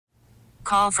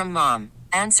Call from mom.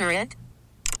 Answer it.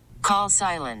 Call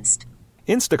silenced.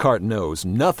 Instacart knows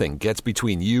nothing gets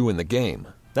between you and the game.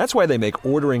 That's why they make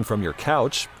ordering from your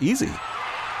couch easy.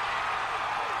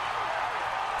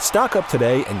 Stock up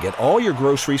today and get all your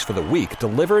groceries for the week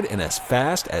delivered in as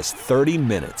fast as 30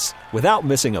 minutes without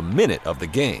missing a minute of the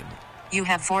game. You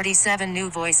have 47 new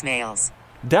voicemails.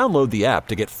 Download the app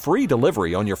to get free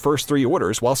delivery on your first 3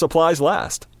 orders while supplies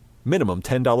last. Minimum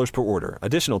 $10 per order.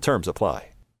 Additional terms apply.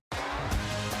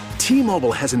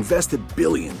 T-Mobile has invested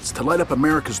billions to light up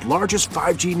America's largest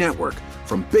 5G network,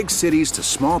 from big cities to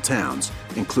small towns,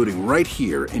 including right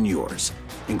here in yours.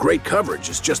 And great coverage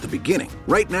is just the beginning.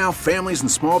 Right now, families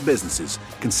and small businesses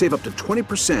can save up to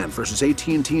 20% versus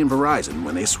AT&T and Verizon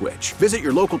when they switch. Visit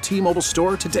your local T-Mobile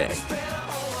store today.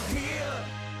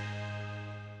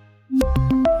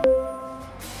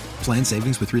 Plan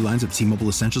savings with 3 lines of T-Mobile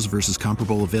Essentials versus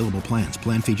comparable available plans.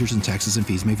 Plan features and taxes and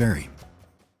fees may vary.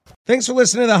 Thanks for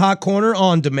listening to the Hot Corner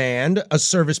on Demand, a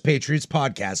Service Patriots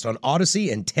podcast on Odyssey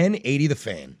and 1080 The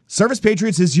Fan. Service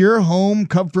Patriots is your home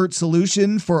comfort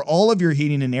solution for all of your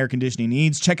heating and air conditioning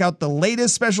needs. Check out the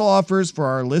latest special offers for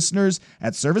our listeners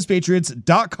at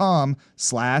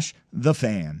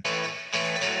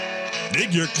servicepatriots.com/thefan.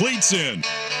 Dig your cleats in.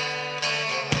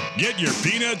 Get your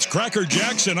peanuts, Cracker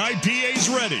Jacks, and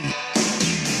IPAs ready.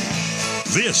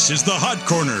 This is the Hot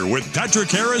Corner with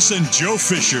Patrick Harris and Joe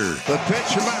Fisher. The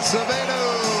pitch from Acevedo.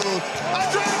 A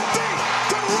drive deep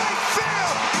to right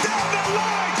field. Down the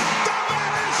line. The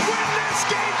Mariners win this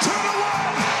game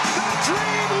 2-1. The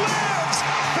dream lives.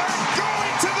 They're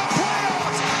going to the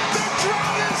playoffs. The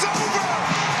drought is over.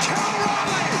 Cal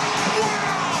Raleigh.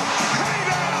 Wow. Hey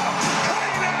now.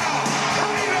 Hey now.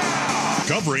 Hey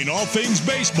now. Covering all things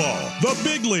baseball, the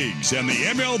big leagues, and the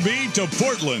MLB to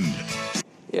Portland.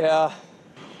 Yeah.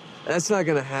 That's not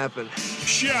going to happen.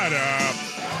 Shut up.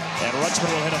 And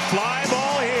Ruxpin will hit a fly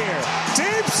ball here.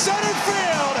 Deep center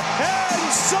field.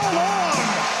 And so long.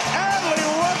 Adley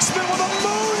Ruxpin with a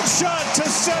moonshot to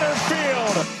center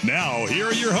field. Now, here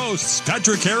are your hosts,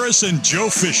 Patrick Harris and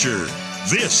Joe Fisher.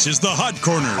 This is the Hot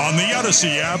Corner on the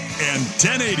Odyssey app and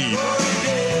 1080.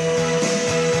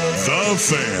 The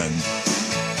Fan.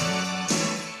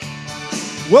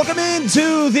 Welcome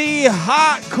into the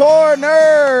Hot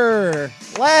Corner.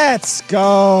 Let's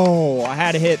go. I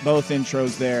had to hit both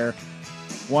intros there.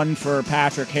 One for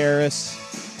Patrick Harris,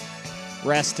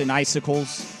 Rest in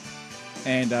Icicles,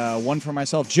 and one for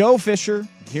myself, Joe Fisher,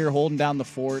 here holding down the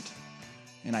fort,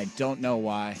 and I don't know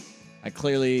why. I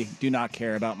clearly do not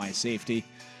care about my safety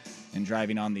in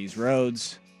driving on these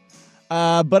roads,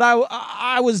 but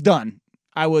I was done.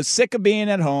 I was sick of being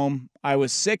at home. I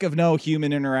was sick of no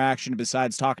human interaction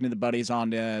besides talking to the buddies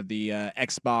on the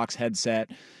Xbox headset.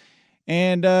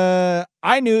 And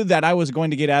I knew that I was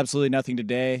going to get absolutely nothing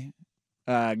today,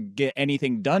 get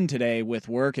anything done today with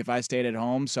work if I stayed at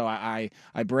home. So I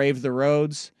braved the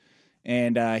roads.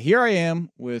 And here I am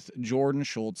with Jordan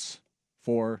Schultz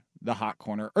for the Hot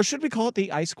Corner. Or should we call it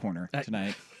the Ice Corner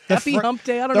tonight? Happy Hump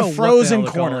Day? I don't know. The Frozen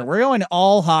Corner. We're going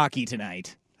all hockey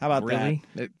tonight. How about that?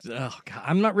 Oh, God.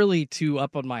 I'm not really too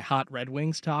up on my hot Red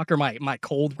Wings talk, or my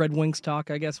cold Red Wings talk,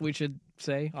 I guess we should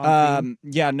say.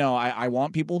 Yeah, no, I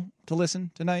want people to listen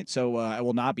tonight, so I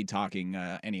will not be talking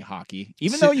any hockey.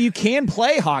 Even though you can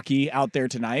play hockey out there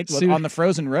tonight on the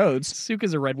frozen roads. Suk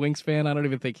is a Red Wings fan. I don't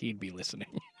even think he'd be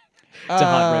listening to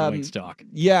hot Red Wings talk.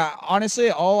 Yeah, honestly,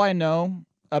 all I know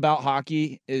about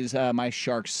hockey is my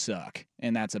Sharks suck,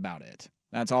 and that's about it.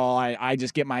 That's all. I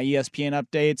just get my ESPN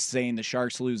updates saying the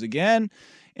Sharks lose again,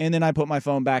 and then I put my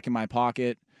phone back in my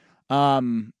pocket.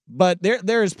 But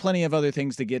there's plenty of other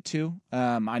things to get to.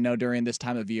 I know during this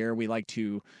time of year we like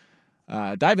to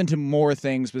dive into more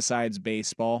things besides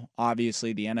baseball.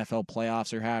 Obviously, the NFL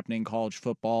playoffs are happening. College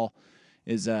football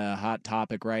is a hot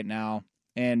topic right now,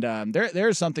 and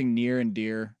there's something near and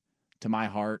dear to my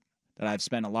heart that I've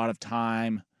spent a lot of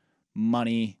time,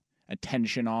 money,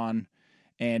 attention on.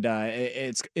 And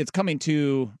it's coming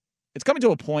to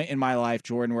a point in my life,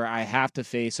 Jordan, where I have to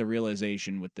face a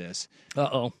realization with this.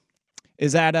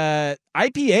 Is that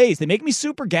IPAs, they make me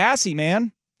super gassy,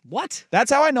 man. What?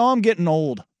 That's how I know I'm getting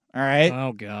old. All right.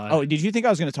 Oh, God. Oh, did you think I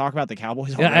was going to talk about the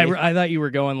Cowboys already? Yeah, I thought you were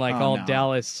going no.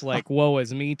 Dallas, woe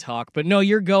is me talk. But no,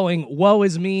 you're going, woe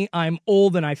is me, I'm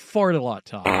old and I fart a lot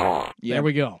talk. Yeah. There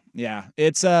we go. Yeah.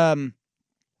 It's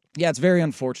it's very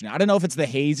unfortunate. I don't know if it's the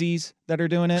hazies that are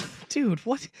doing it. Dude,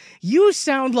 what? You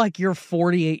sound like you're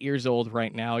 48 years old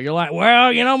right now. You're like,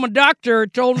 well, my doctor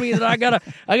told me that I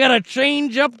gotta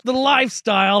change up the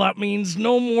lifestyle. That means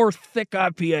no more thick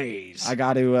IPAs. I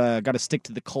gotta stick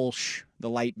to the Kolsch the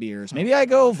light beers. Maybe I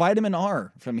go vitamin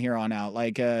R from here on out,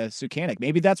 like Sukanic.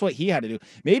 Maybe that's what he had to do.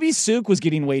 Maybe Suk was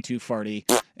getting way too farty,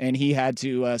 and he had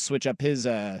to switch up his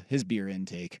beer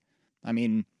intake. I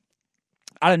mean,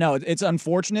 I don't know. It's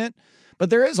unfortunate, but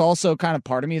there is also kind of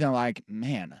part of me that I'm like,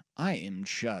 man, I am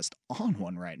just on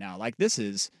one right now. Like this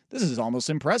is almost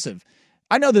impressive.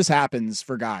 I know this happens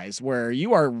for guys where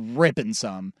you are ripping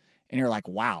some, and you're like,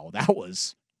 wow, that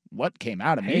was what came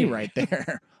out of me right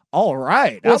there. All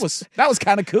right. That was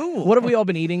kind of cool. What have we all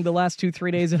been eating the last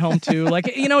 2-3 days at home too? Like,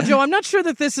 Joe, I'm not sure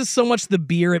that this is so much the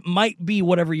beer. It might be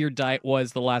whatever your diet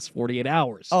was the last 48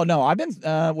 hours. Oh, no, I've been,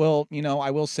 I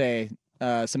will say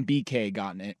some BK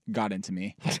got into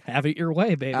me. Have it your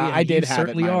way, baby. I did you have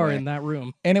certainly it my are way. in that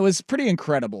room. And it was pretty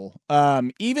incredible.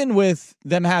 Even with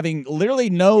them having literally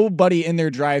nobody in their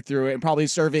drive-thru and probably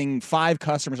serving 5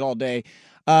 customers all day,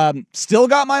 still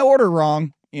got my order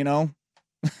wrong,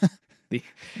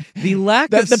 The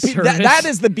lack of service. That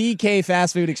is the BK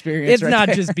fast food experience. It's right not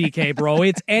there. just BK, bro.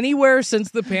 It's anywhere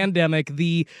since the pandemic.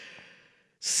 The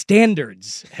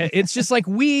standards. It's just like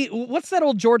what's that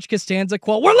old George Costanza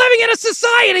quote? We're living in a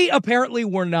society. Apparently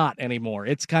we're not anymore.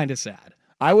 It's kind of sad.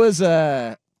 I was,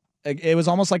 it was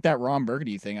almost like that Ron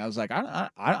Burgundy thing. I was like,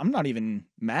 I'm not even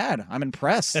mad. I'm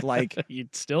impressed. Like, you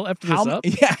still have this up?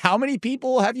 Yeah. How many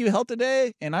people have you helped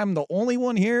today? And I'm the only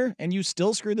one here and you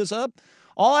still screwed this up?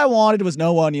 All I wanted was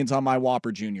no onions on my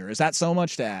Whopper Jr. Is that so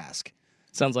much to ask?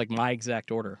 Sounds like my exact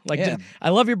order. Like, Yeah. I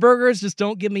love your burgers. Just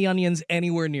don't give me onions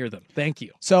anywhere near them. Thank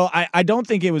you. So I don't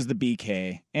think it was the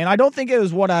BK, and I don't think it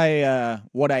was what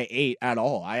I ate at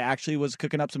all. I actually was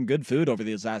cooking up some good food over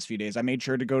these last few days. I made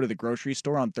sure to go to the grocery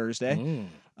store on Thursday.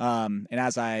 And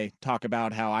as I talk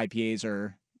about how IPAs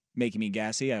are making me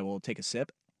gassy, I will take a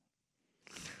sip.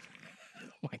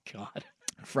 Oh my God.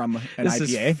 From an this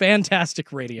IPA. Is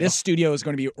fantastic radio. This studio is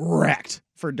going to be wrecked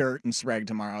for dirt and Sprague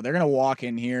tomorrow. They're going to walk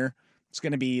in here. It's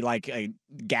going to be like a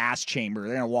gas chamber.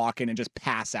 They're going to walk in and just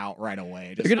pass out right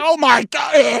away. Just, oh, my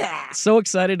God. So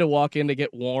excited to walk in to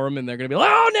get warm, and they're going to be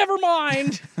like, oh, never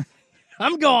mind.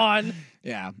 I'm gone.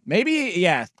 Yeah. Maybe,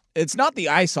 yeah. It's not the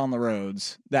ice on the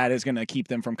roads that is going to keep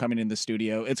them from coming in the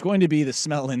studio. It's going to be the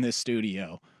smell in this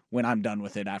studio when I'm done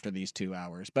with it after these 2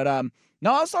 hours. But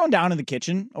no, I was throwing down in the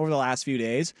kitchen over the last few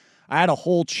days. I had a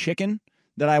whole chicken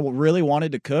that I really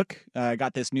wanted to cook. I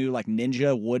got this new like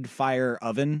Ninja wood fire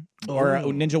oven or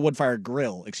Ninja wood fire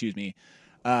grill, excuse me.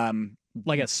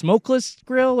 Like a smokeless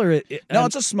grill or no,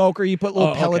 it's a smoker. You put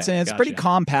little pellets in. It's gotcha. pretty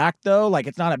compact though. Like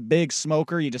it's not a big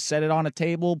smoker. You just set it on a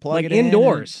table, plug like it in.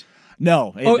 Indoors.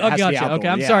 No. It has to be gotcha. outdoor, Okay,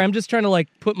 I'm yeah. sorry. I'm just trying to like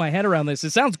put my head around this. It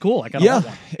sounds cool. I kind of want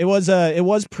one. It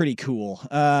was pretty cool.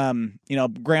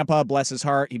 Grandpa, bless his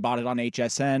heart, he bought it on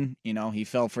HSN. He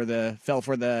fell for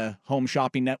the home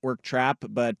shopping network trap.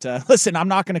 But listen, I'm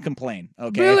not going to complain.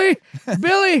 Okay,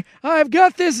 Billy, I've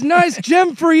got this nice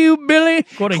gem for you, Billy.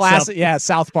 Classic, yeah,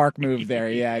 South Park move there.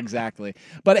 Yeah, exactly.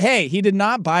 But hey, he did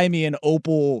not buy me an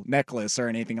opal necklace or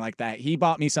anything like that. He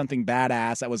bought me something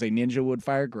badass that was a Ninja wood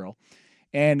fire grill.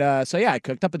 And I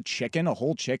cooked up a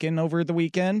whole chicken over the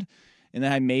weekend, and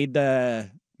then I made the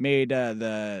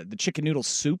chicken noodle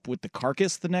soup with the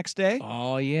carcass the next day.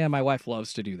 Oh yeah, my wife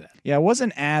loves to do that. Yeah, it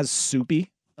wasn't as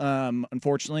soupy,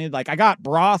 unfortunately. Like I got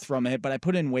broth from it, but I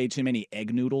put in way too many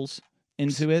egg noodles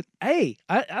into it. Hey,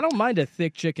 I don't mind a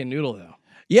thick chicken noodle though.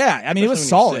 Yeah, I mean, it was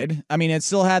Especially when you're solid. I mean, it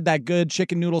still had that good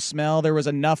chicken noodle smell. There was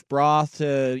enough broth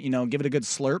to, give it a good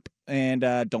slurp, and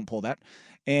don't pull that.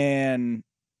 And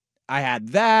I had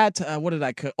that. What did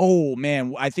I cook? Oh,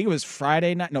 man, I think it was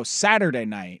Saturday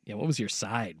night. Yeah, what was your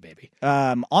side, baby?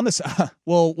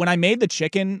 When I made the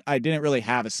chicken, I didn't really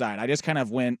have a side. I just kind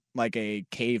of went like a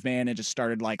caveman and just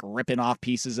started like ripping off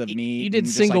pieces of meat. You did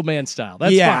single man style.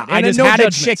 That's fine. I just no had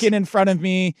judgments. a chicken in front of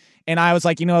me, and I was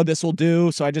like, this will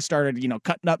do. So I just started,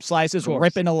 cutting up slices,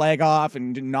 ripping a leg off,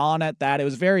 and gnawing at that. It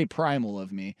was very primal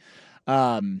of me.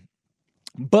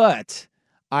 But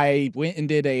I went and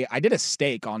did a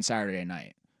steak on Saturday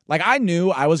night. Like I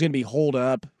knew I was going to be holed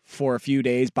up for a few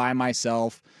days by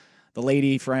myself. The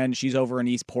lady friend, she's over in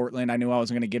East Portland. I knew I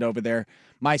wasn't going to get over there.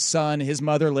 My son, his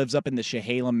mother lives up in the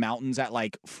Chehalem Mountains at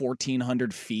like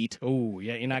 1,400 feet. Oh,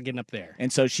 yeah, you're not getting up there.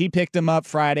 And so she picked him up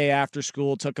Friday after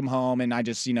school, took him home, and I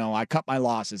just, I cut my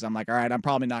losses. I'm like, all right, I'm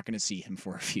probably not going to see him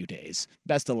for a few days.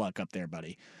 Best of luck up there,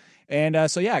 buddy. And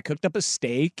I cooked up a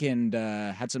steak and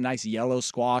had some nice yellow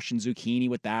squash and zucchini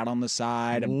with that on the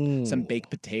side, and some baked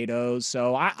potatoes.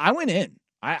 So I went in.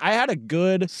 I had a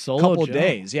good couple of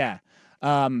days, yeah,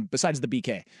 besides the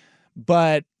BK.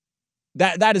 But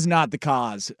that is not the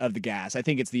cause of the gas. I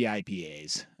think it's the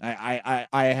IPAs. I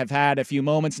have had a few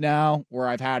moments now where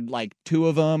I've had like 2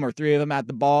 of them or 3 of them at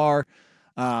the bar.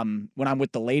 When I'm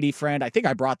with the lady friend, I think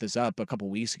I brought this up a couple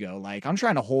weeks ago. Like, I'm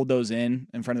trying to hold those in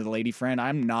front of the lady friend.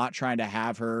 I'm not trying to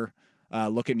have her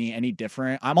look at me any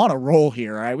different. I'm on a roll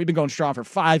here, all right? We've been going strong for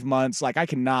 5 months. Like, I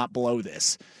cannot blow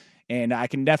this. And I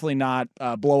can definitely not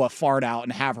blow a fart out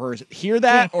and have her hear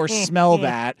that or smell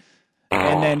that.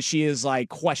 And then she is, like,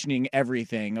 questioning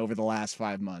everything over the last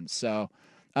 5 months. So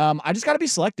I just got to be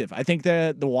selective. I think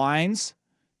the wines,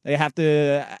 they have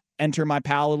to enter my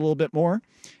palate a little bit more.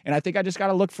 And I think I just got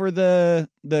to look for the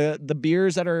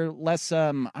beers that are less,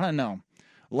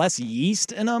 less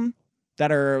yeast in them,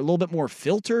 that are a little bit more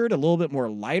filtered, a little bit more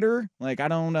lighter. Like, I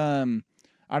don't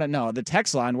know. The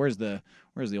text line, where's the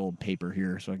old paper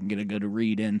here so I can get a good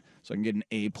read in, so I can get an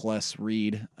A+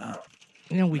 read.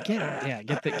 We get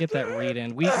that read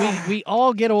in. We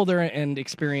all get older and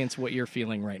experience what you're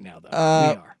feeling right now, though. We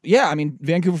are. Yeah, I mean,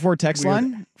 Vancouver Ford text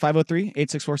line,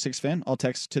 503-864-6FAN. All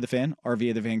text to the fan or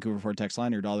via the Vancouver Ford text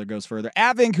line. Your dollar goes further.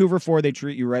 At Vancouver Ford, they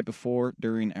treat you right before,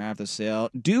 during, and after the sale.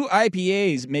 Do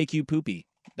IPAs make you poopy?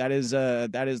 That is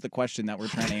the question that we're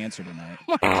trying to answer tonight.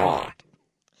 My God.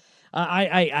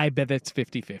 I bet that's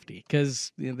 50-50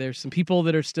 because there's some people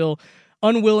that are still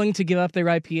unwilling to give up their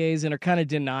IPAs and are kind of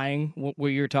denying what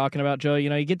you're talking about, Joe.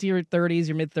 You get to your 30s,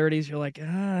 your mid-30s, you're like,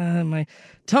 my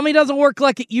tummy doesn't work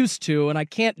like it used to, and I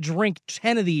can't drink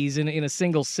 10 of these in a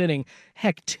single sitting.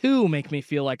 Heck, 2 make me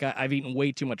feel like I've eaten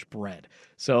way too much bread.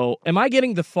 So am I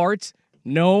getting the farts?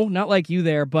 No, not like you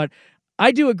there, but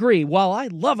I do agree. While I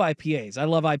love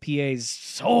IPAs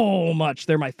so much.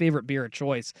 They're my favorite beer of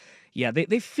choice. Yeah,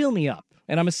 they fill me up.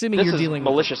 And I'm assuming you're dealing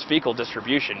with malicious fecal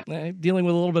distribution. Dealing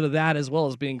with a little bit of that as well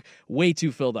as being way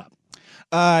too filled up.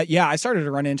 Yeah, I started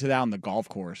to run into that on the golf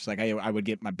course. Like I would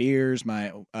get my beers,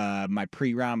 my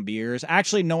pre-round beers.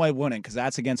 Actually, no, I wouldn't, because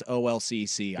that's against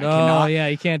OLCC. Yeah,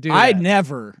 you can't do that. I'd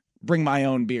never bring my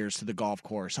own beers to the golf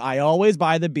course. I always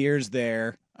buy the beers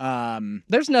there.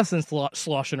 There's nothing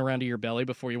sloshing around to your belly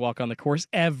before you walk on the course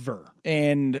ever.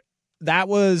 And that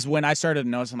was when I started to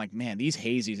notice, I'm like, man, these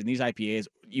hazies and these IPAs,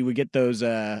 you would get those,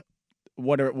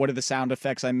 what are the sound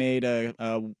effects I made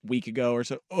a week ago or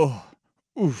so? Oh,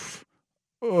 oof.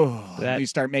 Oh, you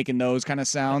start making those kind of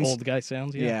sounds. Old guy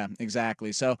sounds, yeah. Yeah,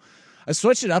 exactly. So I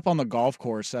switched it up on the golf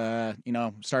course.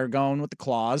 Started going with the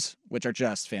claws, which are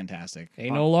just fantastic.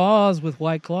 Ain't no laws with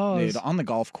white claws. Dude, on the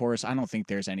golf course, I don't think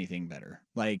there's anything better.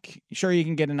 Like, sure, you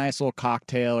can get a nice little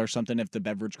cocktail or something if the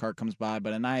beverage cart comes by,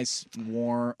 but a nice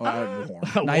nice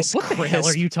what crisp. the hell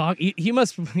are you talking? You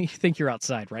must think you're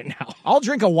outside right now. I'll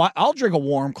drink a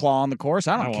warm claw on the course.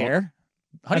 I don't care.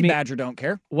 Honey Badger don't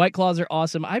care. White claws are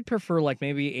awesome. I prefer like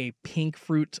maybe a pink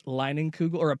fruit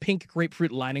Leinenkugel or a pink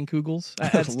grapefruit Leinenkugels.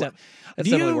 That's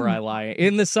definitely where I lie.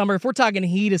 In the summer, if we're talking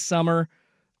heat of summer,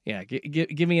 yeah,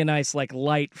 give me a nice like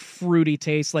light fruity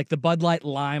taste, like the Bud Light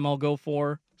Lime I'll go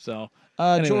for. So,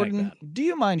 Jordan, like do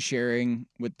you mind sharing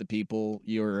with the people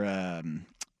your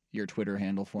Twitter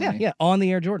handle for me? Yeah, on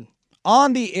the air, Jordan.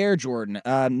 On the air, Jordan.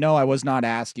 No, I was not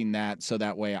asking that, so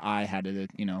that way I had to,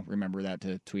 remember that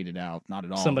to tweet it out. Not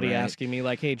at all. Somebody right? asking me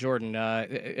like, "Hey, Jordan,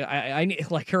 I need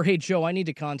hey Joe, I need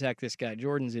to contact this guy.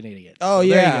 Jordan's an idiot." Oh so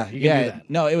yeah, you can do that.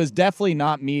 No, it was definitely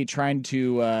not me trying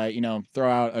to,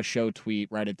 throw out a show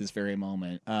tweet right at this very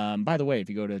moment. By the way, if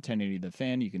you go to 1080 The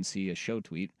Fan, you can see a show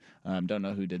tweet. Don't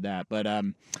know who did that, but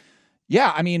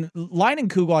yeah, I mean,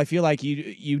 Leinenkugel. I feel like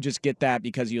you just get that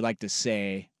because you like to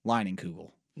say Leinenkugel.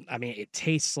 I mean, it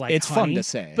tastes like it's honey, fun to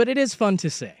say, but it is fun to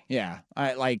say. Yeah,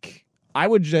 I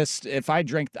would just, if I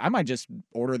drank, I might just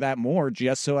order that more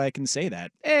just so I can say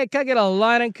that. Hey, can I get a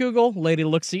Leinenkugel? Lady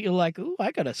looks at you like, ooh,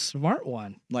 I got a smart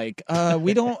one. Like,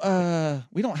 we don't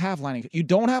have Leinenkugel. You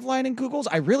don't have Leinenkugels?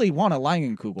 I really want a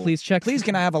Leinenkugel. Please check. Please,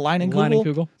 can I have a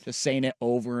Leinenkugel? Just saying it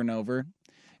over and over.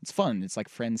 It's fun. It's like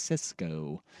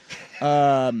Francisco.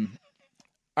 All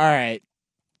right.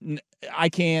 I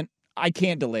can't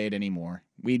delay it anymore.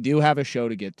 We do have a show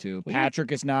to get to.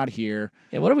 Patrick is not here.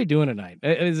 Yeah, what are we doing tonight?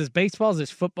 Is this baseball? Is this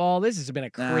football? This has been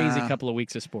a crazy couple of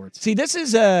weeks of sports. See, this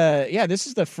is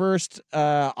the first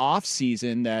off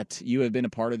season that you have been a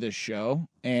part of this show,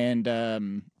 and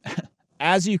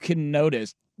as you can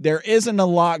notice, there isn't a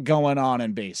lot going on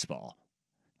in baseball.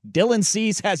 Dylan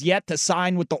Cease has yet to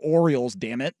sign with the Orioles.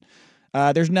 Damn it.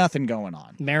 There's nothing going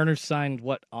on. Mariners signed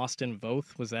Austin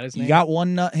Voth? Was that his name? You got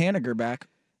one Nut Haniger back.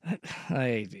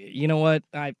 You know what?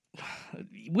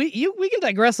 We can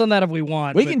digress on that if we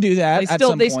want. We can do that.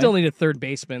 They still need a third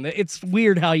baseman. It's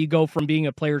weird how you go from being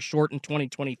a player short in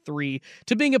 2023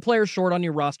 to being a player short on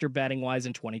your roster batting wise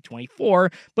in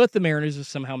 2024. But the Mariners have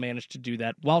somehow managed to do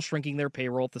that while shrinking their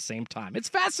payroll at the same time. It's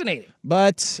fascinating.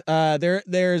 But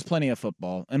there's plenty of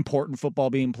important football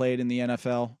being played in the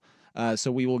NFL.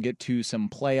 So we will get to some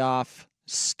playoff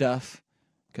stuff,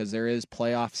 because there is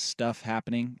playoff stuff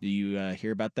happening. Do you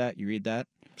hear about that? You read that?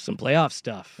 Some playoff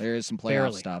stuff. There is some playoff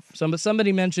Barely. stuff.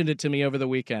 Somebody mentioned it to me over the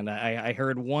weekend. I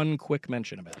heard one quick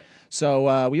mention about it.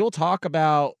 So we will talk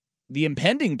about the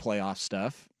impending playoff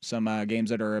stuff, some games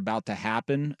that are about to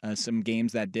happen, some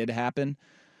games that did happen.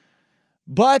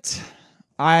 But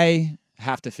I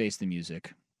have to face the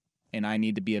music, and I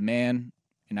need to be a man,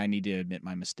 and I need to admit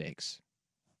my mistakes.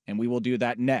 And we will do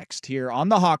that next here on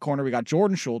the Hot Corner. We got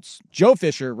Jordan Schultz, Joe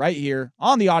Fisher right here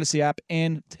on the Odyssey app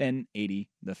and 1080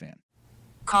 The Fan.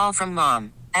 Call from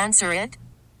mom. Answer it.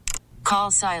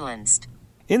 Call silenced.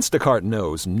 Instacart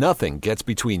knows nothing gets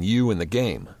between you and the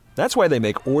game. That's why they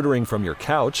make ordering from your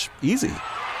couch easy.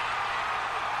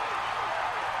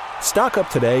 Stock up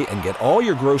today and get all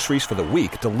your groceries for the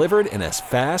week delivered in as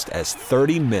fast as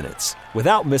 30 minutes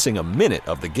without missing a minute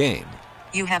of the game.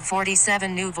 You have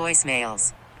 47 new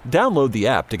voicemails. Download the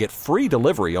app to get free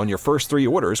delivery on your first 3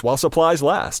 orders while supplies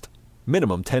last.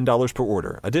 Minimum $10 per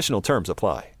order. Additional terms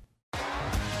apply.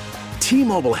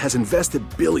 T-Mobile has invested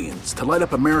billions to light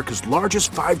up America's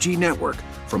largest 5G network,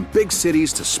 from big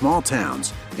cities to small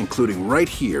towns, including right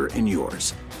here in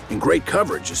yours. And great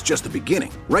coverage is just the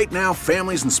beginning. Right now,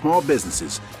 families and small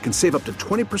businesses can save up to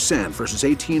 20% versus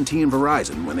AT&T and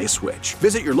Verizon when they switch.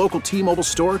 Visit your local T-Mobile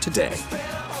store today.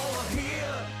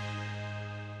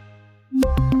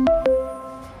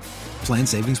 Plan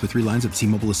savings with 3 lines of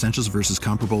T-Mobile Essentials versus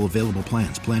comparable available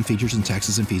plans. Plan features and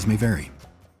taxes and fees may vary.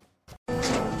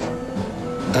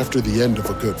 After the end of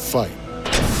a good fight,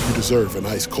 you deserve an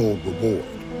ice-cold reward.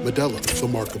 Modelo is the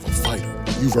mark of a fighter.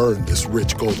 You've earned this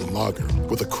rich golden lager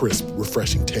with a crisp,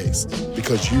 refreshing taste.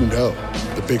 Because you know,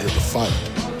 the bigger the fight,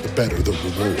 the better the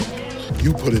reward.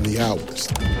 You put in the hours,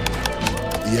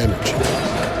 the energy,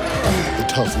 the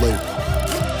tough labor.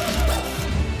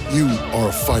 You are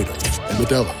a fighter, and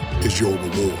Modelo is your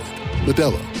reward.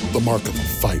 Modelo, the mark of a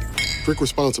fighter. Drink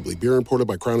responsibly. Beer imported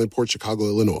by Crown Imports, Chicago,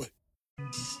 Illinois.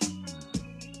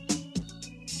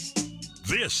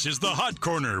 This is the Hot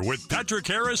Corner with Patrick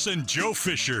Harris and Joe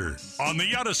Fisher on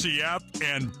the Odyssey app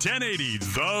and 1080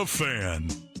 The Fan.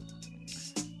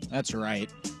 That's right.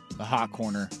 The Hot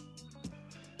Corner.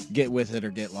 Get with it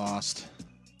or get lost.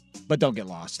 But don't get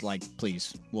lost.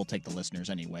 Please. We'll take the listeners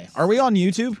anyway. Are we on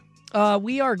YouTube?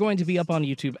 We are going to be up on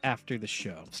YouTube after the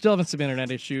show. Still having some internet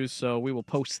issues, so we will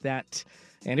post that.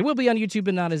 And it will be on YouTube,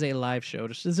 but not as a live show,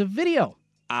 just as a video.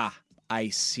 Ah, I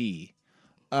see.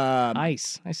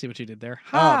 Nice. I see what you did there.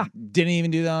 Ha! Didn't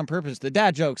even do that on purpose. The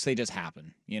dad jokes, they just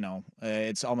happen. You know,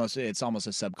 it's almost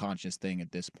a subconscious thing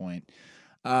at this point.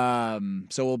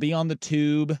 So we'll be on the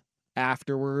tube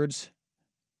afterwards.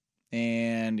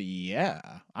 And yeah,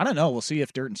 I don't know. We'll see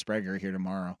if Dirt and Sprague are here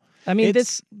tomorrow. I mean,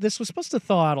 this was supposed to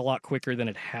thaw out a lot quicker than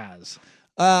it has.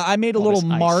 I made a little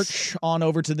march on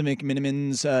over to the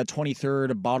McMinimans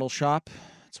 23rd bottle shop.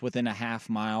 It's within a half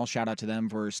mile. Shout out to them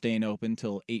for staying open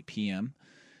till 8 p.m.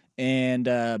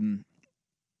 And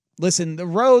listen, the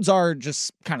roads are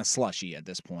just kind of slushy at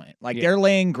this point. They're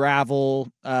laying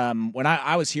gravel. When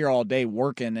I was here all day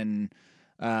working,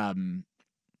 and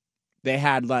they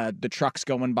had the trucks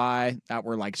going by that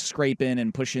were scraping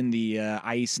and pushing the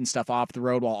ice and stuff off the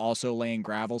road while also laying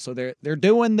gravel. So they're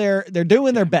doing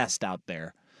their best out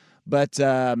there. But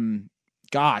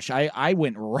gosh, I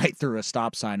went right through a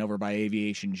stop sign over by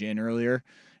Aviation Gin earlier,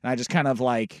 and I just kind of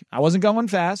I wasn't going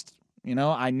fast. You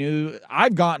know, I knew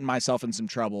I've gotten myself in some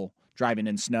trouble driving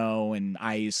in snow and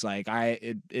ice.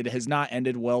 It has not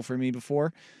ended well for me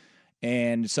before.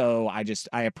 And so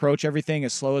I approach everything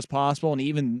as slow as possible. And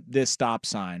even this stop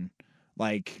sign,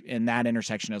 in that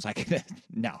intersection, I was like,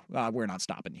 no, we're not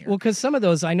stopping here. Well, because some of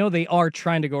those, I know they are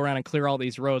trying to go around and clear all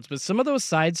these roads, but some of those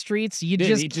side streets, you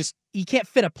can't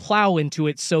fit a plow into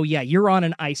it. So yeah, you're on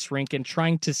an ice rink and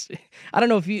trying to, I don't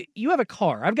know if you have a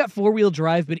car. I've got 4-wheel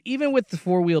drive, but even with the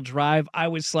 4-wheel drive, I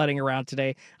was sledding around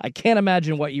today. I can't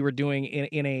imagine what you were doing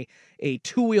in a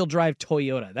 2-wheel drive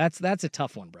Toyota. That's a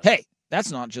tough one, bro. Hey, that's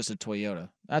not just a Toyota.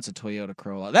 That's a Toyota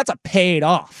Corolla. That's a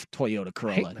paid-off Toyota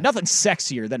Corolla. Nothing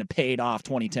sexier than a paid-off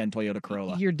 2010 Toyota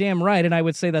Corolla. You're damn right, and I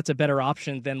would say that's a better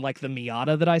option than the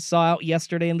Miata that I saw out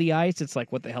yesterday in the ice. It's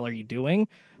what the hell are you doing?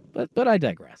 But I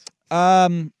digress.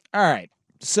 All right.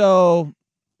 So,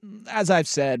 as I've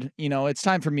said, it's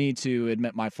time for me to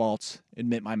admit my faults,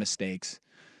 admit my mistakes.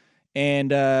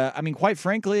 And, quite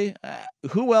frankly,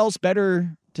 who else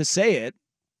better to say it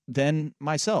than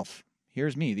myself?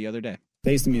 Here's me the other day.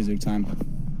 Face the music time.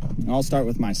 I'll start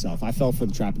with myself. I fell for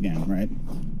the trap again, right?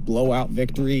 Blowout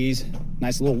victories,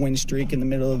 nice little win streak in the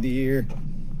middle of the year.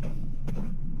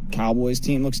 Cowboys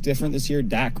team looks different this year.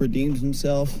 Dak redeems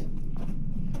himself.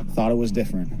 Thought it was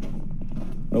different,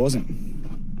 but it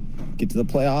wasn't. Get to the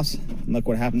playoffs, and look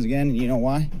what happens again. And you know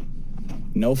why?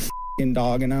 No f***ing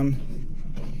dogging them.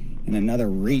 And another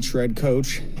retread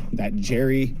coach that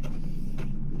Jerry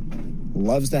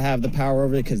loves to have the power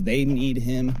over it because they need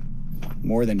him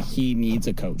more than he needs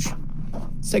a coach.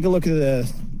 Let's take a look at the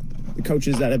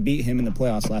coaches that have beat him in the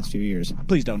playoffs last few years.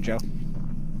 Please don't, Joe.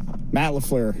 Matt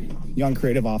LaFleur, young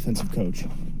creative offensive coach.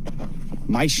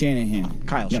 Mike Shanahan,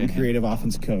 young creative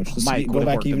offensive coach. Let's go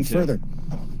back even further.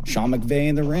 Sean McVay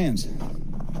and the Rams,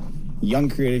 young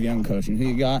creative young coach. And who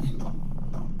you got?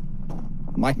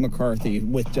 Mike McCarthy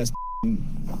with just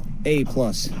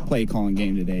A-plus play calling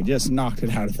game today. Just knocked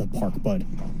it out of the park, bud.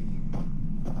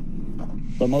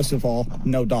 But most of all,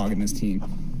 no dog in this team.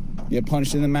 You get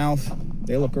punched in the mouth,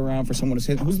 they look around for someone to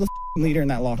say, who's the leader in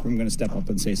that locker room going to step up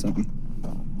and say something?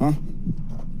 Huh?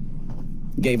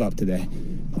 Gave up today.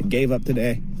 They gave up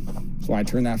today. That's why I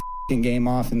turned that game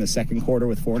off in the second quarter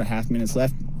with 4.5 minutes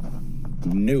left.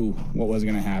 Knew what was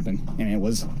going to happen, and it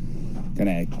was going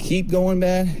to keep going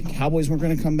bad. Cowboys weren't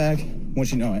going to come back.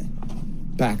 Once you know it,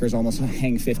 Packers almost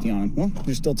hang 50 on them. Well,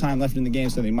 there's still time left in the game,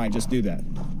 so they might just do that.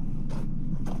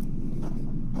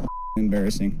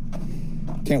 Embarrassing.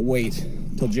 Can't wait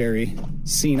till Jerry,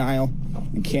 senile,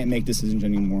 and can't make decisions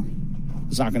anymore.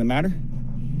 It's not going to matter,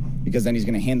 because then he's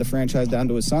going to hand the franchise down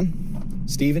to his son,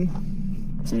 Steven.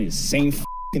 It's going to be the same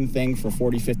thing for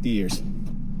 40, 50 years.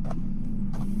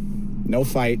 No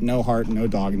fight, no heart, no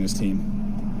dog in this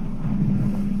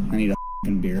team. I need a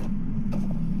beer.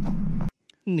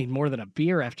 Need more than a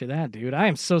beer after that, dude. I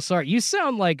am so sorry. You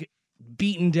sound like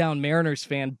beaten down Mariners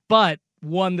fan, but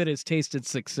one that has tasted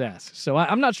success. So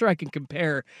I'm not sure I can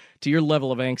compare to your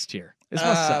level of angst here. This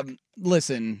must suck.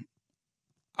 Listen,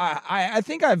 I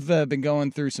think I've been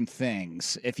going through some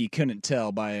things, if you couldn't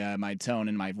tell by my tone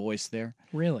and my voice there.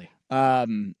 Really?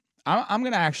 I'm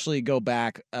going to actually go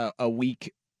back a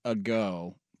week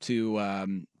ago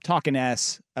to talking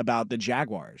about the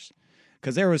Jaguars,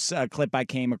 because there was a clip I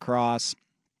came across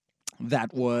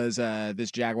that was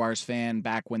this Jaguars fan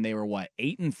back when they were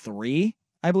 8-3,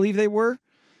 I believe they were,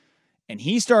 and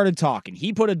he started talking.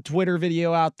 He put a Twitter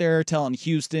video out there telling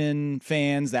Houston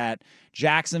fans that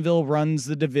Jacksonville runs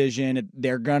the division.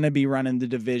 They're going to be running the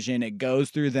division. It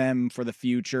goes through them for the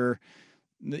future.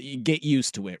 You get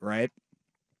used to it, right?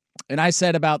 And I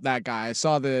said about that guy, I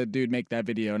saw the dude make that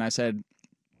video, and I said,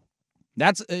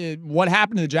 that's what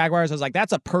happened to the Jaguars. I was like,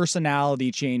 that's a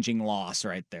personality-changing loss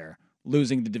right there,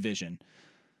 losing the division.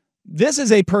 This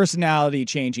is a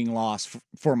personality-changing loss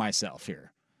for myself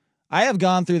here. I have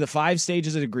gone through the 5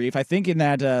 stages of grief. I think in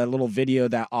that little video,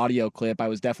 that audio clip, I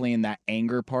was definitely in that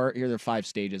anger part. Here, there are 5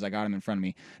 stages. I got them in front of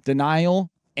me. Denial,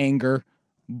 anger,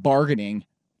 bargaining,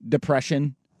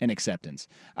 depression, and acceptance.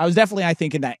 I was definitely, I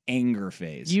think, in that anger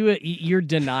phase. Your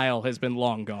denial has been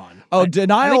long gone. Oh,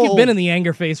 denial. I think you've been in the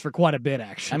anger phase for quite a bit,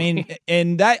 actually. I mean,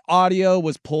 and that audio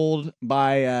was pulled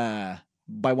by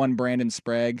one Brandon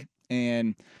Sprague,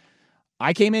 and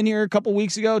I came in here a couple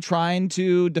weeks ago trying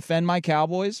to defend my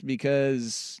Cowboys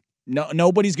because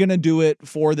nobody's going to do it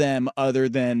for them other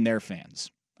than their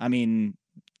fans. I mean,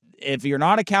 if you're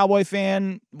not a Cowboy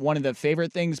fan, one of the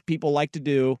favorite things people like to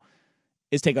do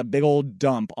is take a big old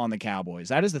dump on the Cowboys.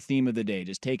 That is the theme of the day,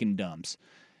 just taking dumps.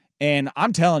 And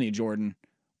I'm telling you, Jordan,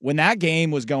 when that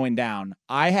game was going down,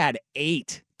 I had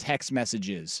 8 text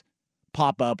messages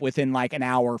pop up within like an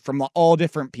hour from all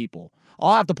different people.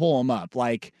 I'll have to pull them up.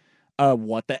 Like,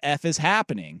 what the F is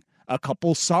happening? A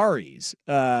couple sorries.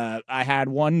 I had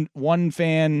one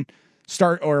fan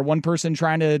one person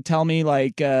trying to tell me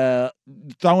like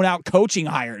throwing out coaching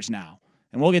hires now.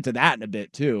 And we'll get to that in a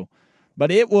bit too. But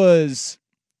it was,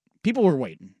 people were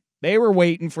waiting. They were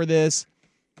waiting for this.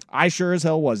 I sure as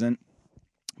hell wasn't.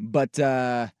 But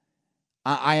I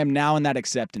am now in that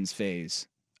acceptance phase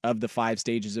of the 5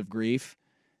 stages of grief.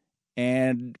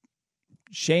 And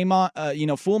shame on,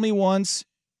 fool me once,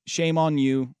 shame on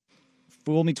you.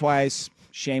 Fool me twice,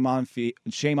 shame on me.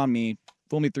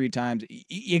 Fool me 3 times.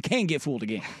 You can't get fooled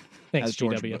again. Thanks,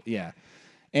 GW. Yeah.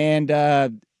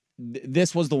 And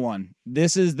this was the one.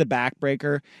 This is the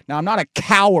backbreaker. Now, I'm not a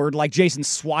coward like Jason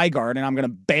Swigart, and I'm going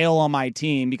to bail on my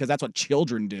team because that's what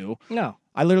children do. No.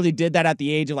 I literally did that at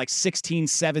the age of like 16,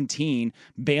 17,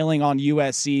 bailing on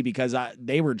USC because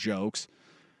they were jokes.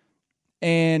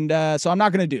 And so I'm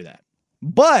not going to do that.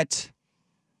 But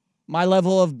my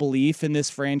level of belief in this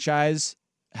franchise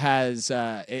has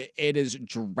it is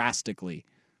drastically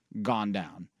gone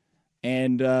down.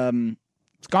 And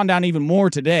it's gone down even more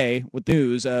today with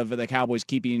news of the Cowboys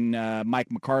keeping Mike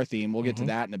McCarthy, and we'll get to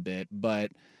that in a bit.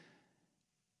 But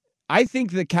I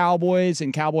think the Cowboys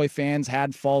and Cowboy fans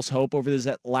had false hope over this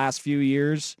last few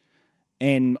years,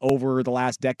 and over the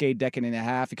last decade and a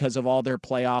half, because of all their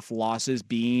playoff losses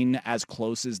being as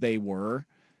close as they were,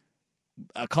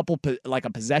 a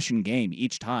possession game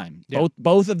each time. Yeah.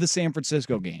 Both of the San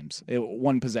Francisco games,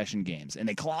 one possession games, and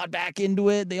they clawed back into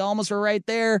it. They almost were right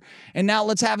there. And now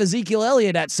let's have Ezekiel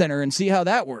Elliott at center and see how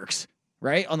that works,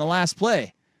 right? On the last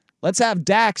play. Let's have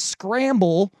Dak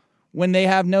scramble when they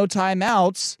have no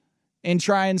timeouts and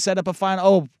try and set up a final.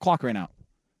 Oh, clock ran out.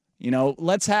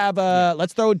 Let's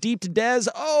throw it deep to Dez.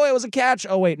 Oh, it was a catch.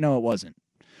 Oh, wait, no, it wasn't.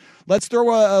 Let's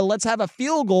have a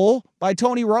field goal by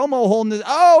Tony Romo holding this.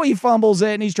 Oh, he fumbles it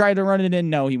and he's trying to run it in.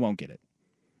 No, he won't get it.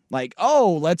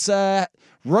 Let's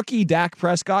rookie Dak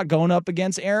Prescott going up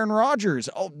against Aaron Rodgers.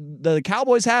 Oh, the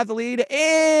Cowboys have the lead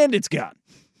and it's gone.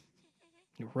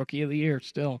 Rookie of the year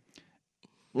still.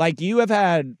 You have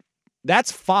had,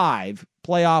 that's 5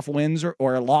 playoff wins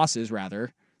or losses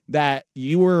rather, that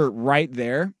you were right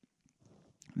there.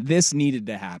 This needed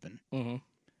to happen. Mm-hmm.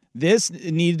 This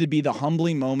needed to be the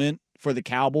humbling moment for the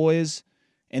Cowboys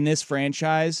and this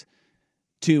franchise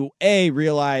to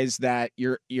realize that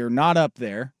you're not up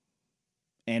there.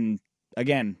 And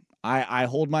again, I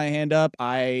hold my hand up.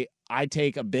 I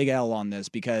take a big L on this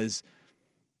because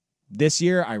this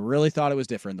year I really thought it was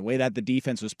different. The way that the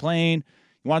defense was playing.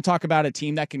 You want to talk about a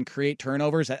team that can create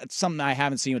turnovers? That's something I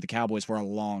haven't seen with the Cowboys for a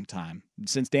long time.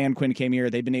 Since Dan Quinn came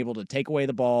here, they've been able to take away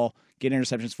the ball, get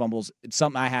interceptions, fumbles. It's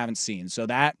something I haven't seen. So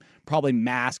that probably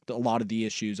masked a lot of the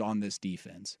issues on this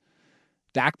defense.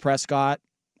 Dak Prescott,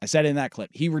 I said in that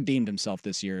clip, he redeemed himself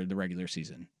this year in the regular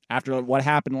season. After what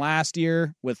happened last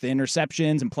year with the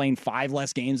interceptions and playing 5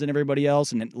 less games than everybody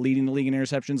else and leading the league in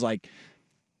interceptions,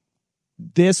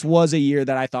 this was a year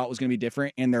that I thought was going to be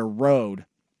different, and their road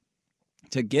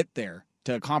to get there,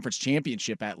 to a conference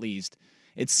championship at least,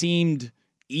 it seemed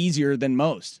easier than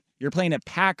most. You're playing a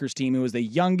Packers team who was the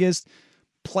youngest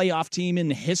playoff team in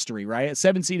history, right? A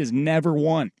 7 seed has never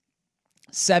won.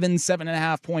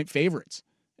 7.5 point favorites.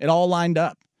 It all lined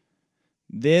up.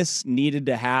 This needed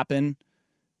to happen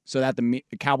so that the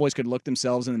Cowboys could look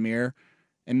themselves in the mirror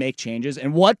and make changes.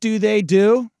 And what do? They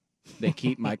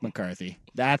keep Mike McCarthy.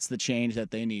 That's the change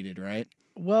that they needed, right?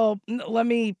 Well, I'm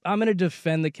going to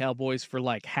defend the Cowboys for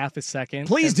half a second.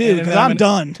 Please do, because I'm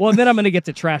done. Well, then I'm going to get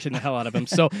to trashing the hell out of him.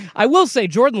 So I will say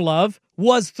Jordan Love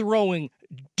was throwing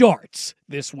darts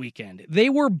this weekend. They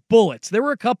were bullets. There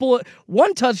were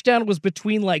one touchdown was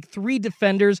between 3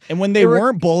 defenders. And when they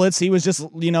weren't bullets, he was just,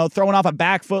 throwing off a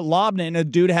back foot lob, and a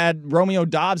dude Romeo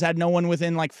Dobbs had no one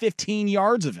within 15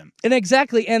 yards of him. And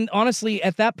exactly. And honestly,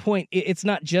 at that point, it's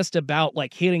not just about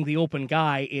hitting the open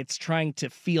guy. It's trying to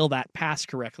feel that pass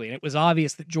correctly. And it was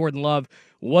obvious that Jordan Love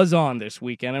was on this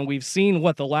weekend. And we've seen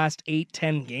the last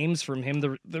 8-10 games from him,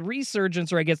 the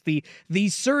resurgence, or I guess the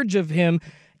surge of him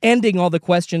ending all the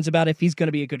questions about if he's going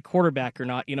to be a good quarterback or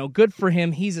not. Good for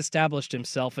him. He's established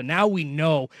himself. And now we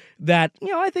know that,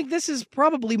 I think this is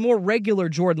probably more regular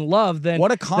Jordan Love than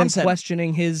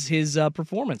questioning his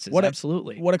performances.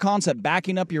 Absolutely. What a concept.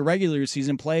 Backing up your regular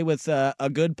season play with a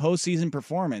good postseason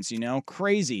performance,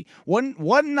 crazy.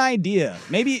 What an idea.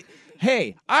 Maybe...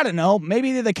 Hey, I don't know.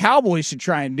 Maybe the Cowboys should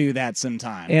try and do that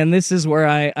sometime. And this is where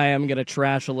I am going to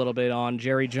trash a little bit on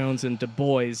Jerry Jones and Du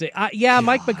Bois.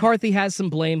 Mike McCarthy has some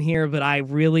blame here, but I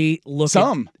really look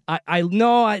some.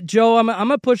 Joe, I'm going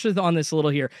to push on this a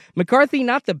little here. McCarthy,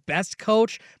 not the best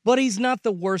coach, but he's not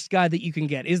the worst guy that you can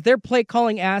get. Is there play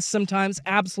calling ass sometimes?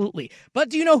 Absolutely. But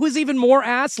do you know who's even more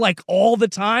ass all the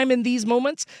time in these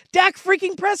moments? Dak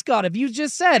freaking Prescott. If you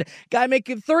just said, guy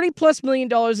making $30+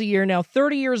 million a year now,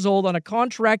 30 years old on a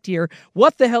contract here.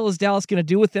 What the hell is Dallas going to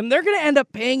do with him? They're going to end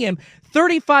up paying him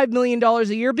 $35 million a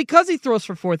year because he throws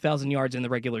for 4,000 yards in the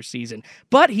regular season.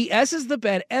 But he S's the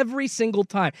bed every single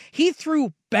time. He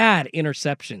threw bad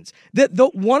interceptions.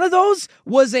 One of those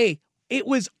was it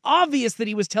was obvious that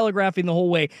he was telegraphing the whole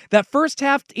way. That first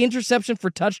half interception for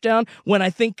touchdown when I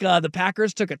think the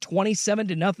Packers took a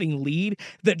 27-0 lead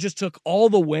that just took all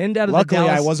the wind out of the Dallas.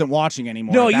 Luckily, I wasn't watching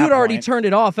anymore. No, you'd already turned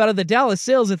it off. Out of the Dallas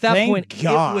sales at that point,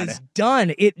 God. It was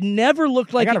done. It never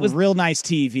looked like I got it was a real nice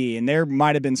TV, and there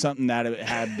might have been something that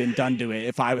had been done to it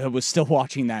if I was still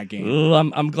watching that game.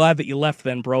 I'm glad that you left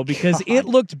then, bro, because it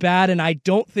looked bad, and I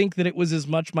don't think that it was as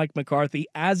much Mike McCarthy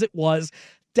as it was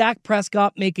Dak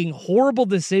Prescott making horrible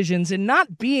decisions and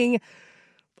not being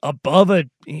above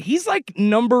he's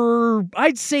number,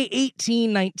 I'd say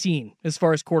 18, 19 as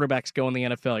far as quarterbacks go in the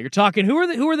NFL. You're talking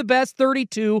who are the best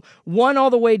 32, one all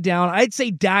the way down. I'd say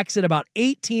Dak's at about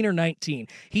 18 or 19.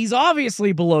 He's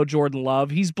obviously below Jordan Love.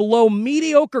 He's below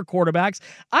mediocre quarterbacks.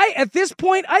 At this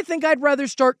point, I think I'd rather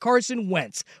start Carson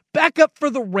Wentz back up for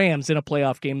the Rams in a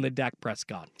playoff game than Dak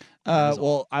Prescott.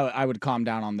 Well, I would calm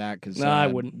down on that because No, I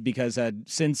wouldn't. Because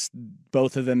since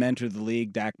both of them entered the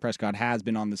league, Dak Prescott has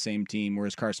been on the same team,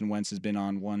 whereas Carson Wentz has been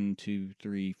on 1, 2,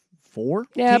 3, 4.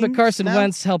 Yeah, but teams Carson now?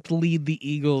 Wentz helped lead the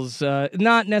Eagles,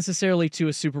 not necessarily to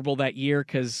a Super Bowl that year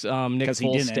because Nick 'Cause he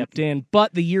Foles didn't. stepped in,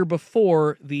 but the year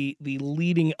before, the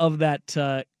leading of that,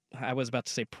 I was about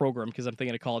to say program because I'm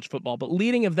thinking of college football, but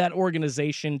leading of that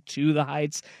organization to the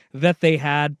heights that they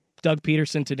had, Doug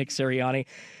Peterson to Nick Sirianni,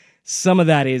 some of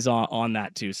that is on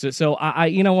that too. So I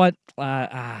you know what?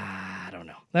 I don't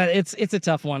know. It's a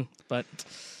tough one, but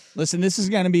Listen, this is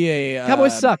going to be a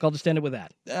Cowboys suck. I'll just end it with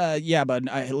that. Yeah,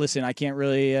 but I can't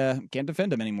really can't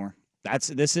defend him anymore.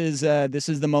 This is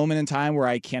the moment in time where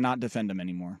I cannot defend him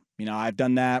anymore. You know, I've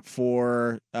done that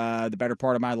for the better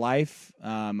part of my life.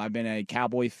 I've been a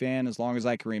Cowboy fan as long as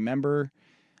I can remember.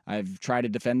 I've tried to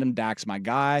defend him. Dak's my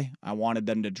guy. I wanted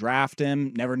them to draft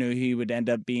him. Never knew he would end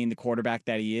up being the quarterback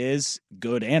that he is,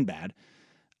 good and bad.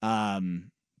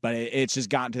 But it's just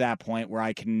gotten to that point where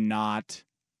I cannot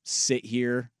sit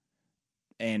here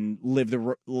and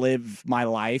live my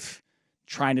life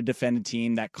trying to defend a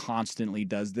team that constantly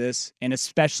does this, and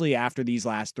especially after these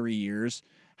last 3 years,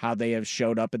 how they have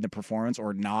showed up in the performance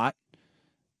or not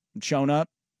shown up.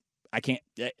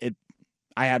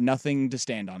 I have nothing to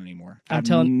stand on anymore. I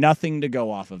have nothing to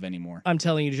go off of anymore. I'm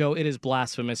telling you, Joe, it is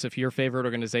blasphemous if your favorite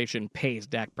organization pays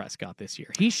Dak Prescott this year.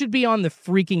 He should be on the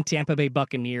freaking Tampa Bay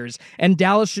Buccaneers, and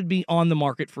Dallas should be on the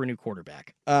market for a new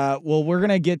quarterback. Well, we're going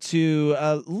to get to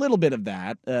a little bit of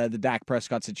that, the Dak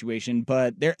Prescott situation,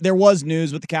 but there was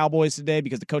news with the Cowboys today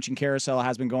because the coaching carousel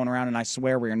has been going around, and I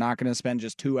swear we are not going to spend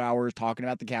just 2 hours talking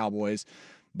about the Cowboys,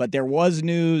 but there was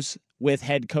news with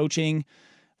head coaching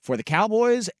for the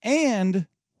Cowboys and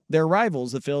their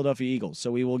rivals, the Philadelphia Eagles.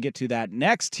 So we will get to that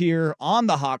next here on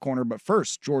the Hot Corner. But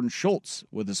first, Jordan Schultz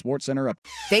with the SportsCenter up.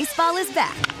 Baseball is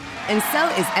back, and so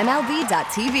is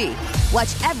MLB.tv.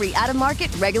 Watch every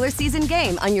out-of-market regular season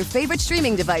game on your favorite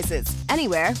streaming devices,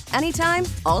 anywhere, anytime,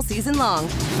 all season long.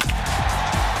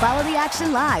 Follow the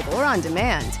action live or on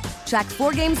demand. Track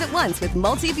 4 games at once with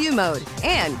multi-view mode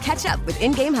and catch up with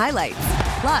in-game highlights.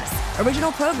 Plus,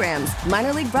 original programs,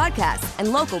 minor league broadcasts,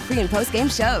 and local pre- and post-game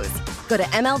shows. Go to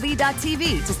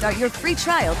MLB.tv to start your free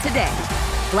trial today.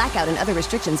 Blackout and other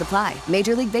restrictions apply.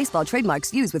 Major League Baseball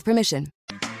trademarks used with permission.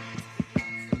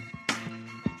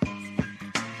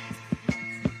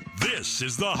 This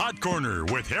is the Hot Corner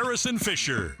with Harrison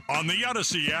Fisher on the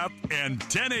Odyssey app and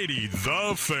 1080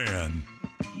 The Fan.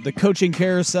 The coaching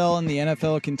carousel in the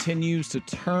NFL continues to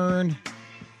turn,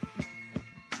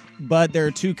 but there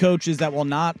are 2 coaches that will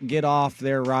not get off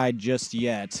their ride just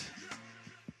yet.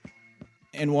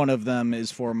 And one of them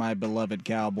is for my beloved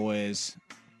Cowboys,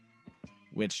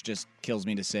 which just kills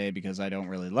me to say because I don't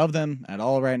really love them at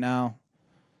all right now.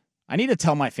 I need to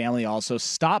tell my family also,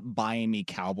 stop buying me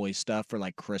Cowboy stuff for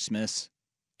like Christmas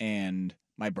and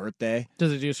my birthday.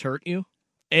 Does it just hurt you?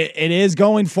 It is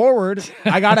going forward.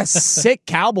 I got a sick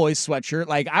Cowboys sweatshirt.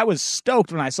 Like, I was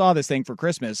stoked when I saw this thing for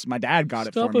Christmas. My dad got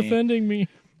it for me. Stop offending me.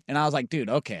 And I was like, dude,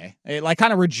 okay. It like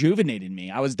kind of rejuvenated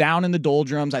me. I was down in the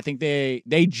doldrums. I think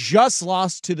they just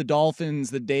lost to the Dolphins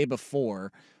the day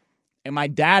before. And my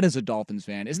dad is a Dolphins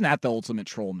fan. Isn't that the ultimate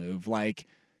troll move? Like,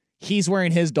 he's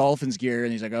wearing his Dolphins gear,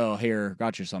 and he's like, oh, here,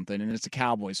 got you something. And it's a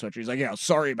Cowboy sweatshirt. He's like, yeah,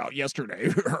 sorry about yesterday.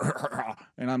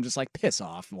 And I'm just like, piss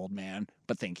off, old man.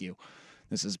 But thank you.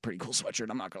 This is a pretty cool sweatshirt,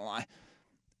 I'm not going to lie.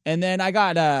 And then I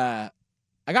got a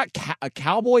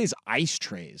Cowboys ice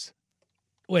trays.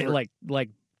 Wait, like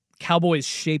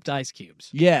Cowboys-shaped ice cubes?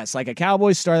 Yes, like a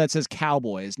Cowboys star that says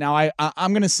Cowboys. Now,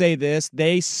 I'm going to say this.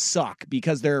 They suck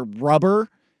because they're rubber.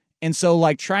 And so,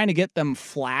 like, trying to get them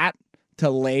flat to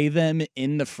lay them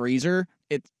in the freezer,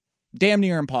 it's damn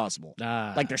near impossible.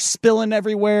 Like, they're spilling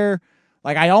everywhere.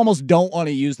 Like, I almost don't want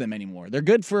to use them anymore. They're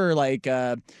good for, like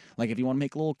if you want to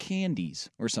make little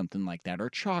candies or something like that, or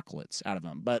chocolates out of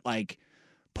them. But, like,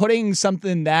 putting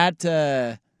something that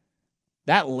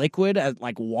liquid as,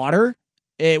 like, water,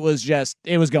 it was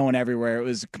going everywhere. It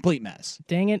was a complete mess.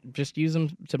 Dang it. Just use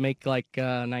them to make, like,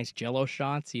 nice Jell-O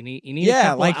shots. You need a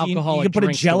couple like alcoholic you can put a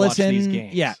drinks to watch gelatin. these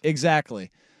games. Yeah,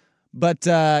 exactly. But,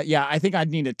 I think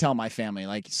I'd need to tell my family,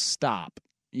 like, stop.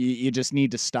 You just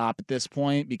need to stop at this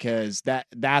point because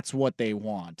that's what they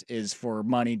want is for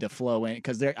money to flow in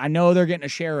because I know they're getting a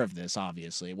share of this,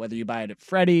 obviously, whether you buy it at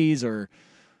Freddy's or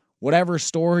whatever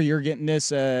store you're getting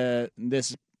this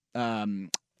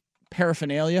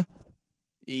paraphernalia.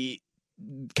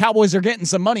 Cowboys are getting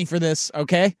some money for this,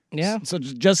 okay? Yeah. So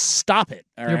just stop it.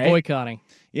 All You're right? boycotting.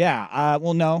 Yeah.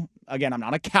 Well, no. Again, I'm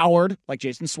not a coward like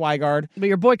Jason Swigard. But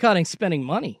you're boycotting spending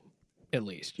money. at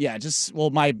least. Yeah,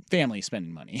 my family's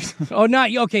spending money. Oh, not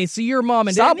okay. So your mom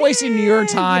and Stop dad, wasting your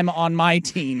time on my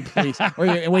team, please, or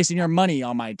you're wasting your money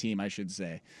on my team, I should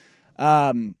say.